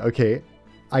 good. Okay.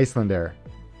 Iceland Air.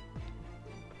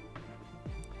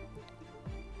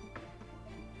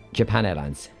 Japan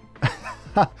Airlines,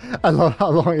 I love how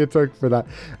long it took for that.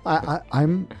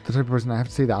 I'm the type of person I have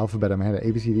to say the alphabet in my head.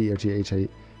 A B C D E F G H I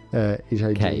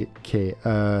J K.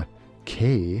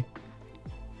 K.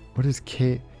 What is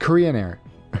K? Korean Air.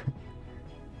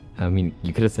 I mean,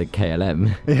 you could have said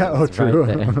KLM. Yeah. Oh, It's right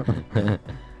true. there.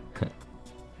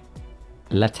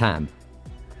 Latam.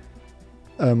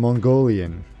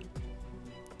 Mongolian.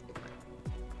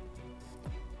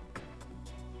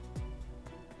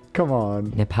 Come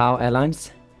on. Nepal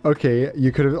Airlines. Okay,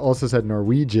 you could have also said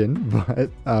Norwegian, but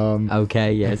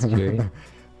Okay, yes, true.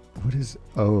 what is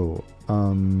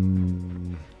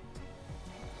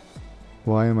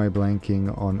why am I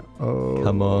blanking on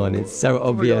Come on, it's so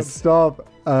obvious. Oh my God,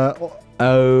 stop.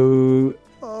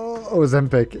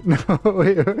 Ozempic. No,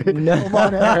 wait. No.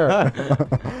 Oman Air.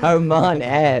 Oman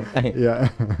Air. Yeah.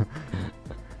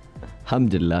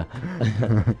 Alhamdulillah.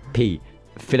 P.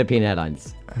 Philippine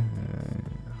Airlines.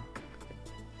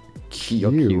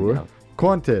 You're cute Q. now.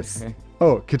 Qantas.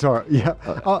 Oh, Qatar. Yeah.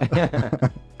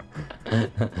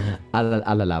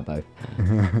 Alalabo.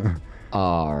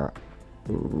 R.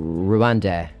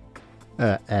 Rwanda.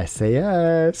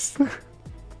 SAS.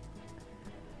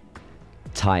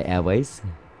 Thai Airways.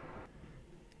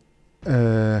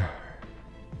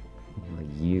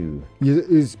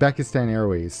 Uzbekistan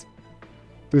Airways.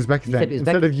 Uzbekistan You said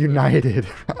instead of United.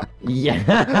 Yeah.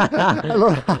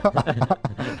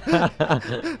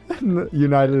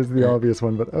 United is the obvious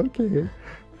one, but okay.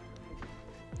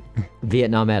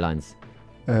 Vietnam Airlines.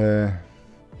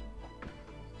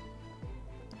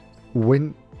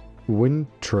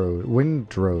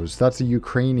 Windrose. That's a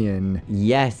Ukrainian.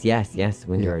 Yes.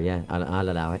 Windor, yeah. I'll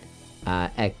allow it.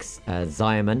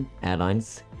 Xiamen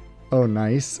Airlines. Oh,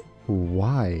 nice.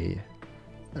 Why?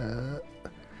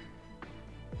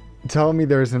 Tell me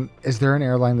is there an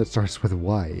airline that starts with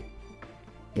Y?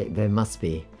 There must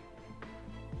be.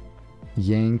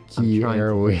 Yankee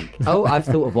Airways. Oh, I've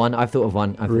thought of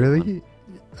one. Really?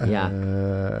 Yeah.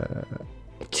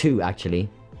 Two, actually.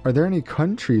 Are there any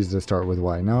countries that start with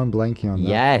Y? Now I'm blanking on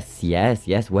that.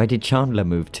 Yes. Where did Chandler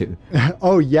move to?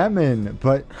 Oh, Yemen,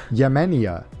 but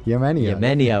Yemenia.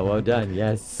 Yemenia, well done,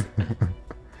 yes.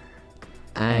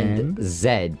 and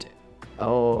Z.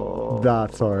 Oh.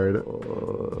 That's hard.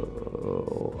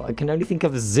 I can only think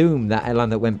of Zoom, that airline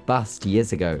that went bust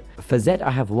years ago. For Z,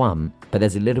 I have one, but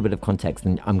there's a little bit of context,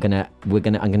 and I'm gonna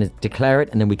declare it,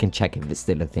 and then we can check if it's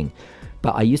still a thing.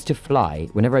 But I used to fly,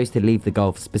 whenever I used to leave the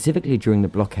Gulf, specifically during the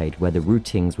blockade, where the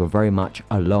routings were very much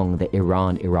along the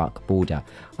Iran-Iraq border.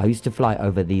 I used to fly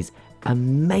over these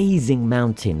amazing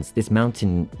mountains, this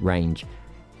mountain range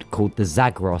called the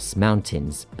Zagros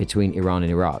Mountains between Iran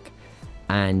and Iraq.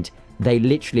 And they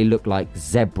literally look like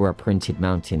zebra-printed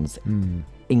mountains.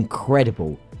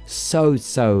 Incredible. So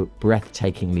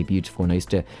breathtakingly beautiful. And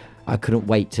I couldn't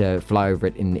wait to fly over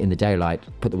it in the daylight,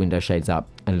 put the window shades up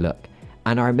and look.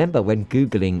 And I remember when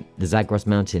Googling the Zagros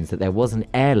Mountains that there was an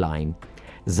airline,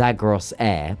 Zagros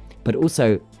Air, but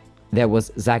also there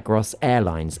was Zagros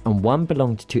Airlines, and one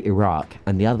belonged to Iraq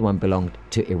and the other one belonged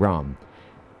to Iran.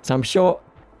 So I'm sure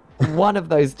one of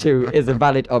those two is a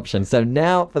valid option. So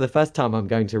now, for the first time, I'm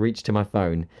going to reach to my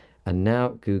phone and now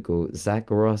Google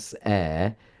Zagros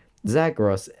Air.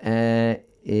 Zagros Air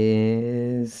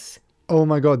is... Oh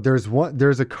my God, there's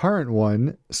a current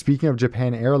one, speaking of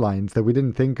Japan Airlines, that we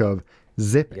didn't think of.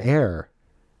 Zip Air.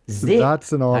 Zip.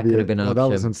 That's an obvious. That could have been an option. That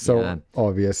wasn't so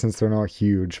obvious since they're not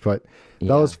huge, but that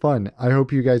Yeah. was fun. I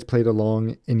hope you guys played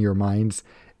along in your minds.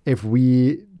 If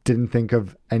we didn't think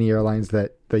of any airlines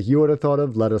that you would have thought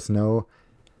of, let us know.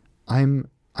 I'm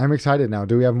excited now.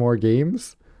 Do we have more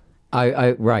games?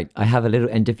 Right. I have a little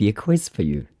end of year quiz for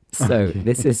you. So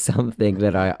this is something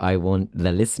that I want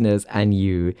the listeners and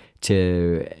you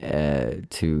to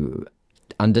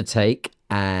undertake,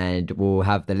 and we'll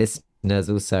have the listeners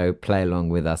also play along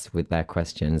with us with their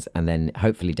questions, and then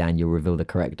hopefully, Dan, you'll reveal the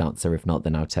correct answer. If not,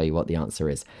 then I'll tell you what the answer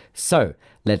is. So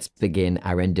let's begin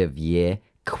our end of year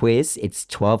quiz. It's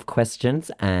 12 questions,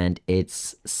 and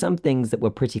it's some things that were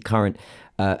pretty current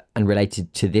and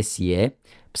related to this year.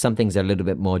 Some things are a little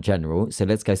bit more general. So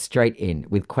let's go straight in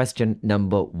with question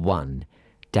number 1.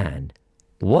 Dan,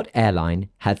 what airline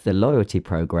has the loyalty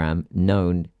program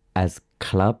known as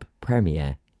Club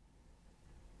Premier?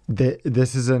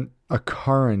 This isn't a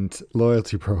current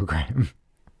loyalty program.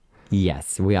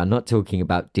 Yes, we are not talking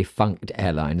about defunct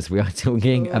airlines. We are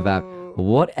talking about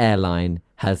what airline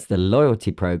has the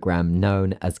loyalty program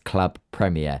known as Club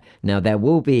Premier. Now, there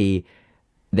will be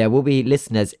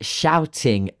listeners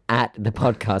shouting at the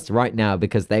podcast right now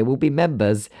because they will be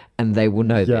members and they will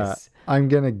know this. I'm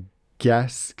going to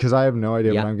guess, because I have no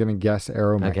idea, but I'm going to guess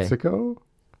Aeromexico.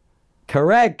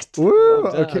 Correct. Woo!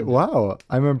 Okay, wow.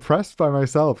 I'm impressed by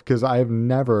myself because I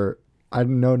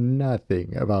know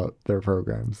nothing about their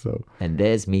program. So, and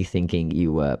there's me thinking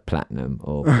you were platinum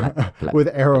or with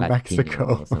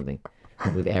Aeromexico or something.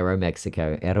 With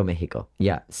Aeromexico.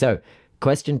 Yeah. So,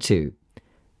 question 2.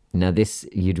 Now, this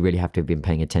you'd really have to have been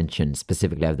paying attention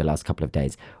specifically over the last couple of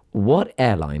days. What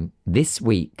airline this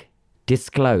week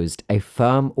disclosed a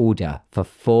firm order for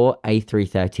 4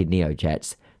 A330neo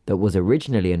jets that was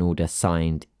originally an order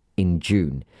signed in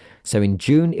June? So in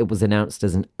June, it was announced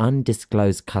as an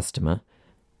undisclosed customer.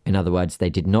 In other words, they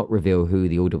did not reveal who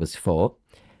the order was for.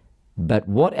 But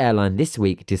what airline this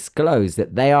week disclosed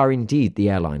that they are indeed the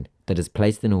airline that has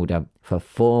placed an order for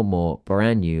 4 more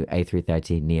brand new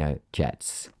A330neo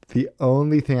jets? The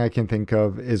only thing I can think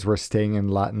of is we're staying in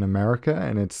Latin America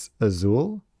and it's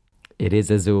Azul. It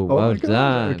is Azul. Well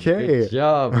done. Okay. Good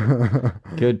job.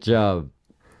 Good job.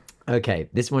 Okay,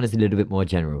 this one is a little bit more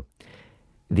general.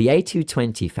 The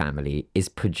A220 family is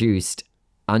produced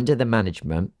under the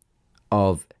management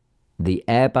of the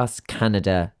Airbus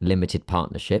Canada Limited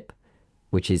Partnership,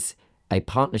 which is a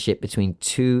partnership between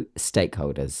two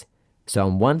stakeholders. So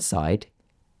on one side,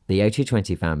 the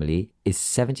A220 family is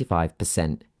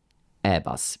 75%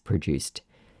 Airbus produced.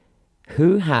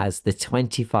 Who has the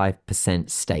 25%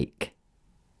 stake?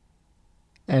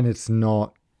 And it's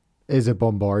not, is it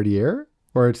Bombardier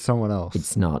or it's someone else?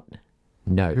 It's not.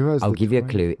 No. Who has I'll the give you a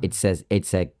clue. It says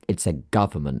it's a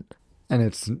government. And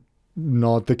it's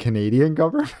not the Canadian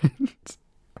government?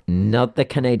 Not the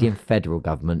Canadian federal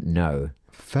government, no.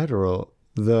 Federal,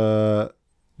 the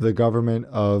government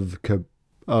of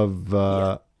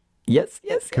Yes.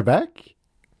 Quebec?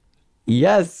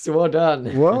 Yes, well done.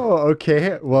 Whoa,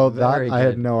 okay. Well, Very that I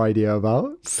had good. no idea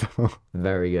about. So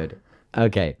Very good.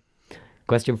 Okay.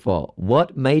 Question 4.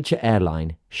 What major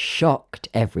airline shocked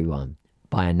everyone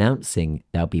by announcing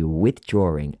they'll be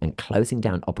withdrawing and closing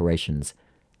down operations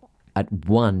at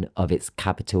one of its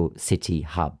capital city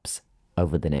hubs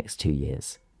over the next 2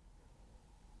 years?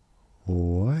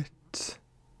 what?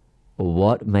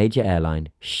 What major airline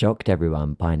shocked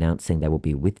everyone by announcing they will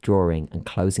be withdrawing and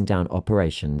closing down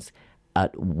operations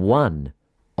at one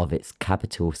of its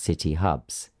capital city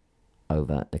hubs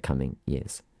over the coming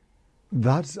years?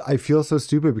 I feel so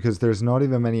stupid because there's not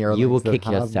even many airlines You will that kick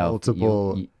have yourself.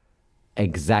 multiple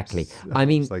Exactly. I hubs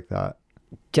mean, like that.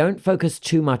 don't focus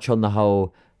too much on the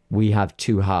whole we have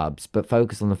two hubs, but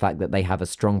focus on the fact that they have a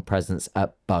strong presence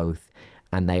at both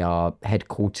and they are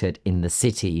headquartered in the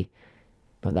city,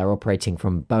 but they're operating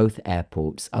from both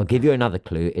airports. I'll give you another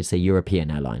clue. It's a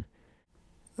European airline.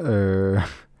 Uh, So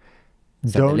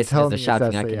the don't listeners tell are me it's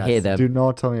shouting, I can SAS. hear them. Do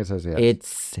not tell me it's SAS.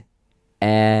 It's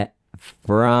Air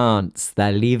France.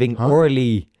 They're leaving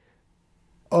Orly.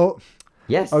 Oh,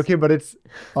 Yes. okay, but it's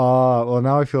well,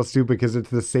 now I feel stupid because it's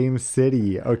the same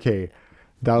city. Okay,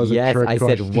 that was a Yes, trick I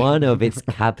question. said one of its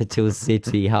capital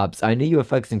city hubs. I knew you were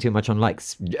focusing too much on like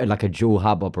a dual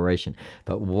hub operation,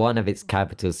 but one of its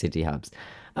capital city hubs.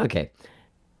 Okay.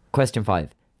 Question 5.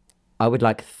 I would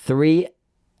like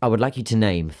you to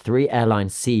name 3 airline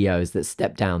CEOs that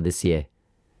stepped down this year.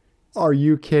 Are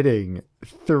you kidding?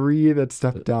 3 that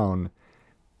stepped down.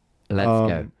 Let's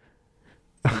go.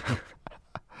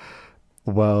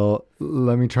 Well,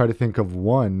 let me try to think of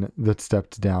one that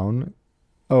stepped down.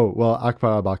 Oh, well,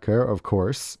 Akbar Abakar, of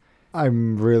course.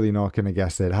 I'm really not going to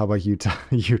guess it. How about you?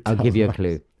 I'll give you a us?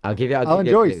 clue. I'll give you Alan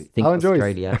a Joyce. clue. Think Alan Joyce.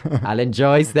 Australia. Alan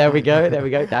Joyce. There we go.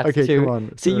 That's Okay, 2. come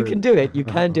on. So you Third. can do it. You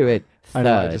can do it. I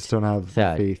know, I Third. just don't have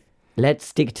Third. faith. Let's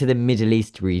stick to the Middle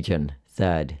East region.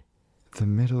 Third. The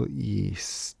Middle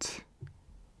East.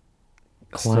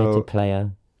 Quieter So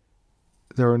player.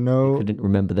 there are no Couldn't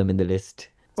remember them in the list.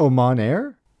 Oman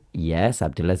Air? Yes,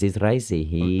 Abdulaziz Raisi.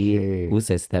 He Okay.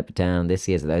 also stepped down this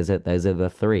year. So those are the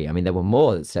 3. I mean, there were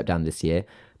more that stepped down this year,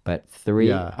 but 3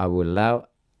 Yeah. I will allow: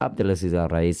 Abdulaziz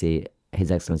Raisi, His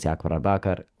Excellency Akbar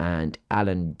Al-Bakr, and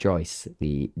Alan Joyce,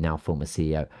 the now former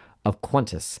CEO of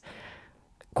Qantas.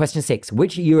 Question 6.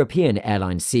 Which European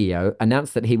airline CEO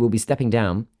announced that he will be stepping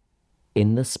down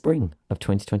in the spring of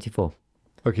 2024?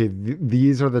 Okay,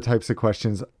 these are the types of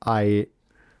questions I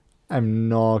am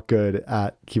not good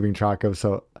at keeping track of,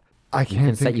 so I You can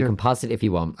can't say think you of can pass it if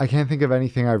you want. I can't think of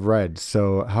anything I've read.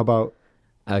 So how about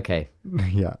Okay.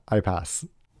 yeah, I pass.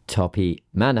 Topi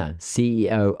Mana,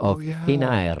 CEO of yeah.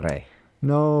 Finnair.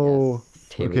 No.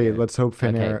 Here we Okay, go. let's hope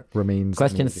Finnair Okay. remains.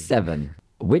 Question amazing. 7.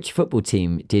 Which football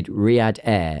team did Riyadh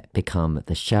Air become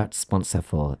the shirt sponsor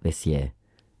for this year?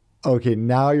 Okay,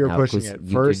 now you're Now, of pushing course, it. you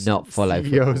do First, not follow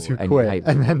CEOs who football and you quit, hate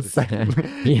and then football.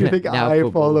 secondly, you Yeah, think now I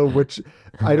football. follow which?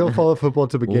 I don't follow football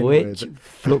to begin Which with.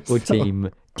 football team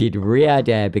did Riyadh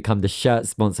Air become the shirt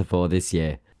sponsor for this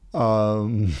year?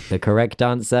 The correct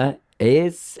answer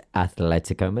is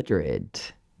Atletico Madrid.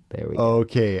 There we go.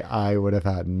 Okay, I would have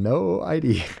had no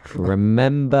idea.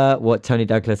 Remember what Tony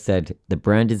Douglas said: the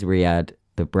brand is Riyadh,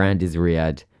 the brand is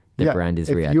Riyadh, Festive brand is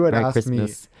if Riyadh. you had Merry asked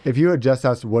Christmas. if you had just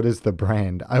asked what is the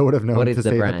brand, I would have known What is to the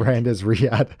say brand? the brand is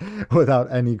Riyadh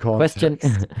without any Question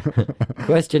context.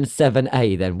 question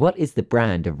 7A then. What is the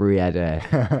brand of Riyadh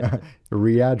Air?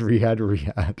 Riyadh, Riyadh,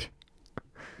 Riyadh.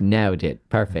 Nailed it.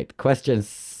 Perfect. Question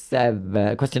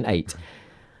 8.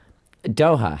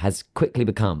 Doha has quickly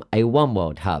become a one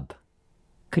world hub.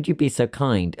 Could you be so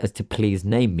kind as to please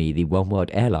name me the One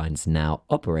World Airlines now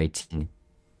operating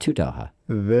to Doha?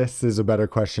 This is a better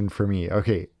question for me.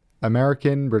 Okay.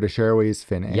 American, British Airways,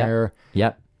 Finnair,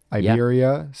 Yep.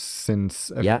 Iberia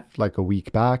since like a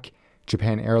week back.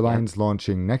 Japan Airlines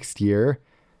launching next year.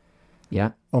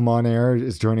 Yeah. Oman Air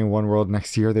is joining One World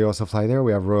next year. They also fly there.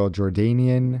 We have Royal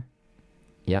Jordanian.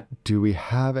 Yeah. Do we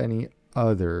have any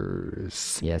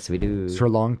others? Yes, we do. Sri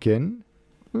Lankan.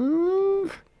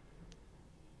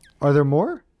 Are there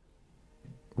more?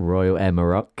 Royal Air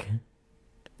Morocco.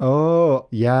 Oh,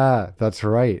 yeah, that's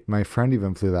right. My friend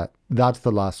even flew that. That's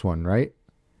the last one, right?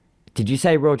 Did you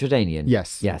say Royal Jordanian?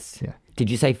 Yes. Yes. Yeah. Did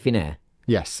you say Finnair?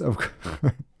 Yes, of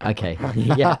course. Okay.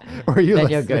 Yeah. Were you Then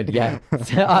listening? you're good. Yeah.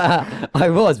 I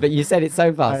was, but you said it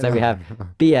so fast. So we have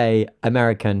BA,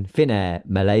 American, Finnair,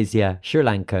 Malaysia, Sri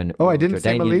Lankan. Oh, I Royal didn't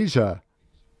say Jordanian. Malaysia.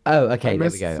 Oh, okay. There we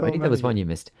missed go. so I think there was many. one you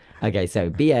missed. Okay, so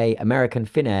BA, American,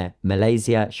 Finnair,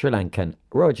 Malaysia, Sri Lankan,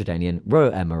 Royal Jordanian,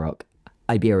 Royal Air Morocco,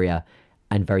 Iberia,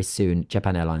 and very soon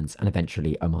Japan Airlines, and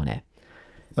eventually Oman Air.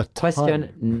 A Question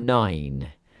ton. 9.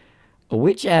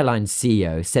 Which airline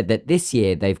CEO said that this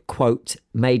year they've, quote,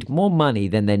 made more money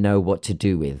than they know what to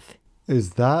do with?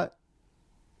 Is that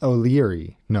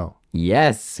O'Leary? No.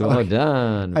 Yes, well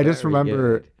done. I just Very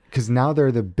remember good. because now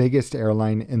they're the biggest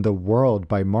airline in the world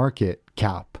by market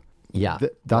cap. Yeah, well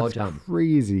That's done.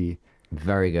 crazy.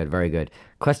 Very good, very good.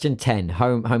 Question 10,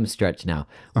 home stretch now.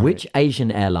 Which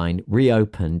Asian airline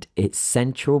reopened its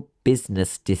central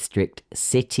business district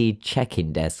city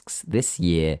check-in desks this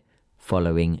year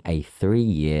following a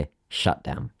 3-year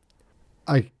shutdown?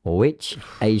 Which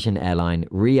Asian airline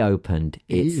reopened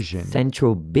its Asian?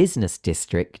 central business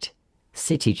district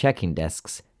city check-in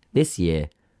desks this year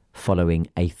following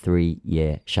a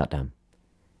 3-year shutdown?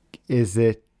 Is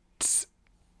it?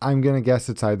 I'm gonna guess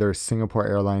it's either Singapore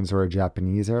Airlines or a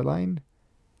Japanese airline.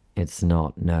 It's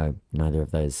not. No, neither of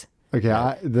those. Okay,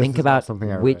 this Think is not about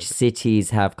something I which read. cities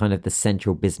have kind of the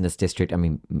central business district. I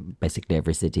mean, basically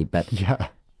every city, but Yeah.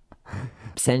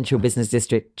 central business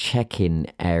district check-in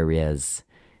areas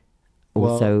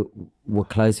also were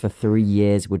closed for 3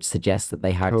 years, which suggests that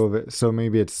they had COVID. So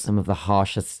maybe it's some of the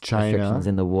harshest China. restrictions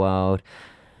in the world.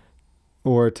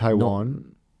 or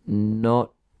Taiwan,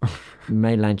 Not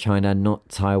mainland China, not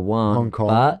Taiwan, Hong Kong,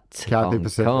 but Cathay Hong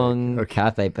Pacific. Kong, Okay.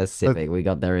 Cathay Pacific. We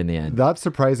got there in the end. That's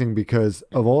surprising because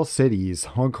of all cities,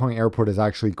 Hong Kong airport is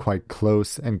actually quite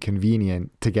close and convenient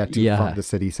to get to from the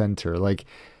city center. Like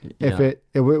if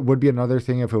would be another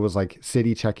thing if it was like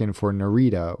city check-in for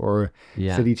Narita or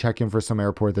city check-in for some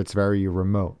airport that's very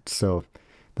remote. So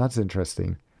that's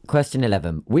interesting. Question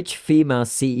 11. Which female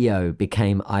CEO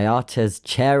became IATA's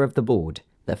chair of the board?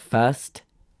 The first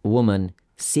woman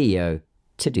CEO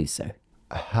to do so.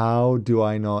 How do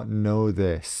I not know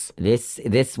this?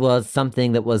 This was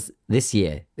something that was this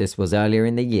year. This was earlier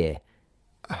in the year.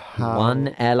 One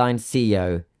airline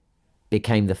CEO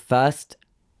became the first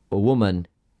woman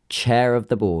chair of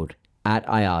the board at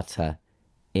IATA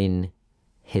in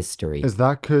history. Is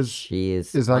that because She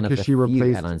is that one of because the she few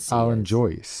replaced airline Alan CEOs.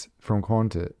 Joyce from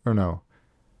Qantas or no?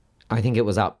 I think it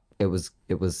was up. It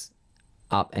was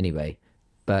up anyway.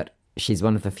 But she's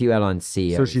one of the few airline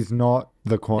CEOs. So she's not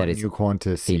the that is new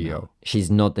Qantas female. CEO.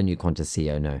 She's not the new Qantas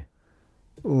CEO, no.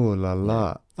 Oh la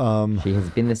la. She has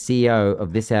been the CEO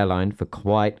of this airline for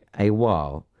quite a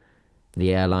while.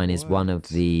 The airline is one of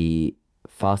the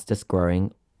fastest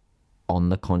growing on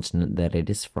the continent that it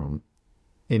is from.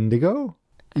 Indigo?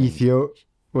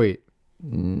 Wait.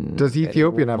 Does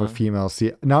Ethiopian have a female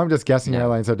CEO? Now I'm just guessing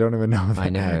airlines I don't even know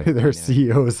who their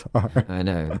CEOs are. I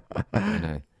know.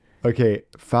 Okay,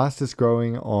 fastest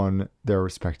growing on their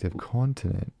respective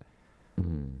continent.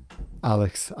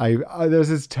 Alex, this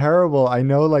is terrible. I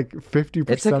know like 50%.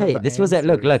 It's okay. Of the This was it.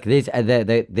 Look,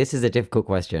 answers. this is a difficult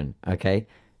question, okay?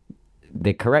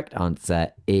 The correct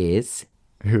answer is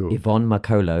Who? Yvonne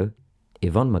Makolo,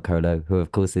 who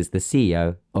of course is the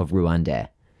CEO of Rwanda.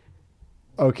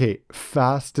 Okay,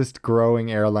 fastest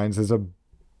growing airlines is a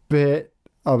bit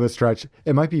of a stretch.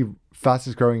 It might be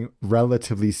fastest growing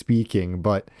relatively speaking,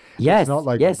 but Yes, it's not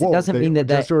like yes, it whoa, doesn't they mean that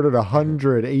just ordered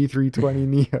 100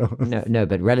 A320 Neos. No,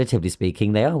 but relatively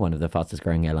speaking, they are one of the fastest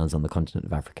growing airlines on the continent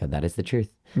of Africa. That is the truth.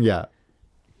 Yeah,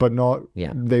 but not.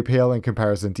 Yeah. They pale in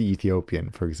comparison to Ethiopian,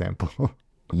 for example.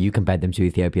 You compared them to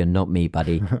Ethiopia, not me,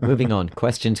 buddy. Moving on.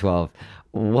 Question 12.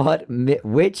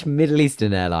 Which Middle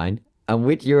Eastern airline and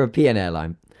which European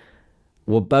airline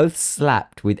were both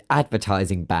slapped with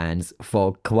advertising bans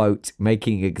for, quote,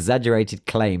 making exaggerated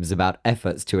claims about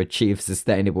efforts to achieve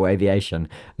sustainable aviation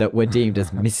that were deemed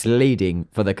as misleading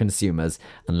for the consumers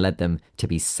and led them to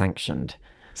be sanctioned?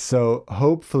 So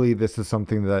hopefully this is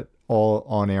something that all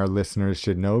on-air listeners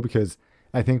should know, because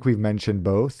I think we've mentioned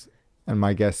both, and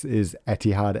my guess is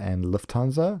Etihad and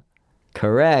Lufthansa.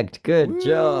 Correct. Good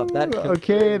job.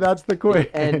 Okay, that's the quiz.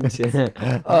 End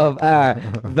of our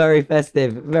very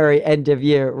festive, very end of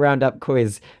year roundup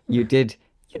quiz. You did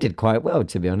quite well,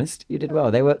 to be honest. You did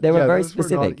well. They were very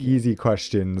specific. Were not easy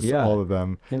questions, all of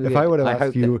them. If I would have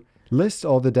asked you, list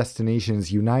all the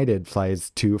destinations United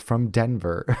flies to from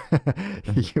Denver,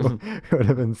 you would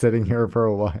have been sitting here for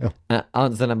a while.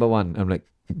 Answer number 1. I'm like,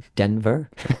 Denver?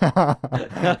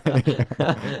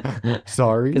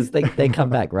 Sorry? Because they come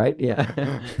back, right? Yeah.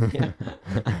 Yeah.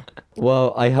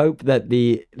 Well, I hope that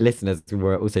the listeners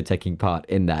were also taking part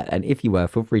in that. And if you were,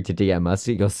 feel free to DM us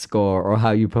your score or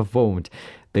how you performed,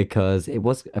 because it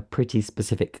was a pretty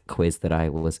specific quiz that I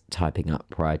was typing up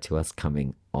prior to us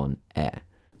coming on air.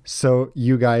 So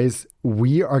you guys,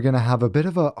 we are going to have a bit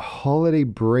of a holiday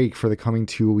break for the coming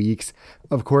 2 weeks.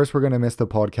 Of course, we're going to miss the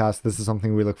podcast. This is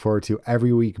something we look forward to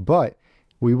every week, but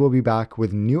we will be back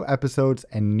with new episodes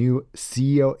and new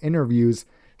CEO interviews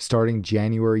starting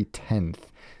January 10th.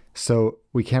 So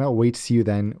we cannot wait to see you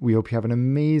then. We hope you have an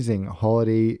amazing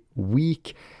holiday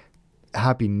week.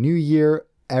 Happy New Year,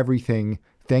 everything.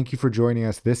 Thank you for joining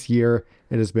us this year.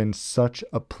 It has been such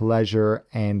a pleasure,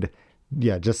 and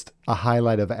just a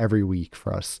highlight of every week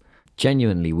for us.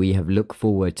 Genuinely, we have looked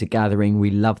forward to gathering.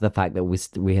 We love the fact that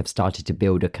we have started to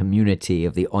build a community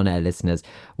of the on-air listeners.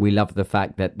 We love the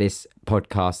fact that this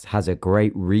podcast has a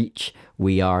great reach.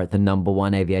 We are the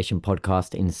 #1 aviation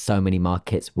podcast in so many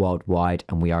markets worldwide,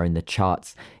 and we are in the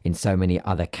charts in so many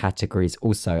other categories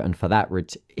also. And for that, we're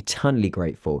eternally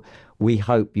grateful. We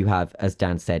hope you have, as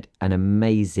Dan said, an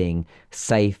amazing,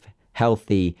 safe,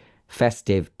 healthy,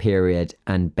 festive period,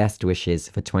 and best wishes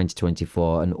for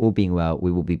 2024. And all being well,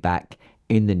 we will be back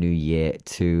in the new year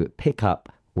to pick up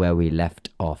where we left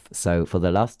off. So for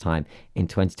the last time in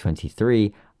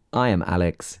 2023, I am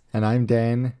Alex. And I'm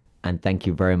Dan. And thank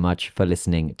you very much for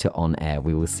listening to On Air.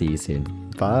 We will see you soon.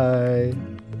 Bye.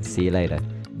 See you later.